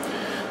screen.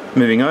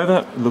 Moving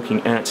over,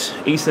 looking at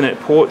Ethernet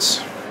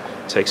ports,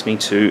 takes me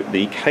to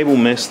the cable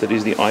mess that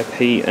is the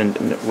IP and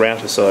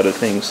router side of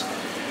things.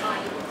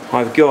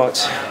 I've got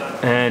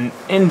an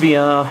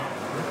NVR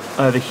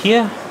over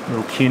here, a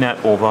little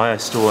QNAP or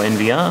ViaStore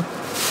NVR,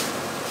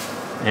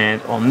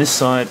 and on this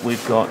side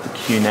we've got the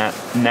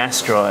QNAP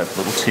NAS drive,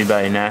 little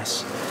 2-bay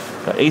NAS.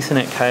 Got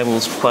Ethernet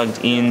cables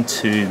plugged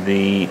into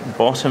the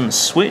bottom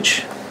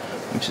switch,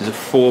 which is a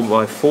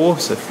 4x4,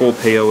 so 4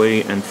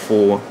 PoE and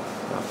 4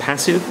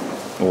 passive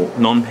or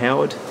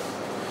non-powered.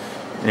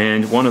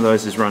 And one of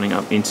those is running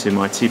up into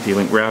my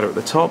TP-Link router at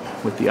the top,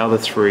 with the other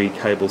 3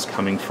 cables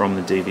coming from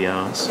the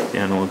DVRs, the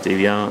analog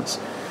DVRs.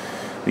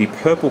 The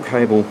purple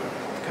cable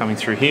coming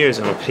through here is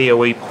on a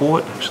PoE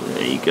port. Actually,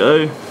 there you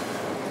go.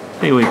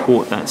 PoE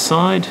port that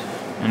side,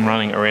 and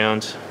running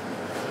around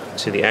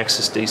to the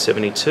Axis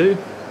D72.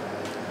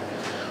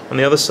 On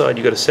the other side,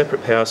 you've got a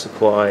separate power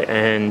supply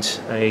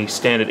and a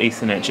standard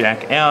Ethernet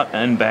jack out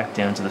and back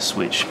down to the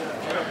switch.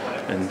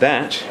 And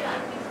that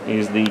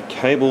is the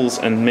cables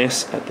and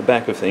mess at the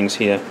back of things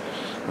here.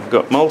 I've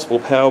got multiple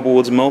power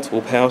boards,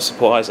 multiple power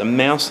supplies, a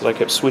mouse that I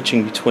kept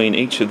switching between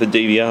each of the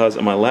DVRs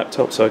and my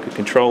laptop so I could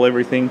control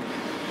everything.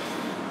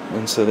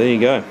 And so there you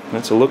go.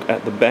 That's a look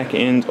at the back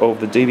end of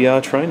the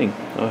DVR training.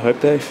 I hope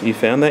that you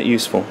found that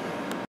useful.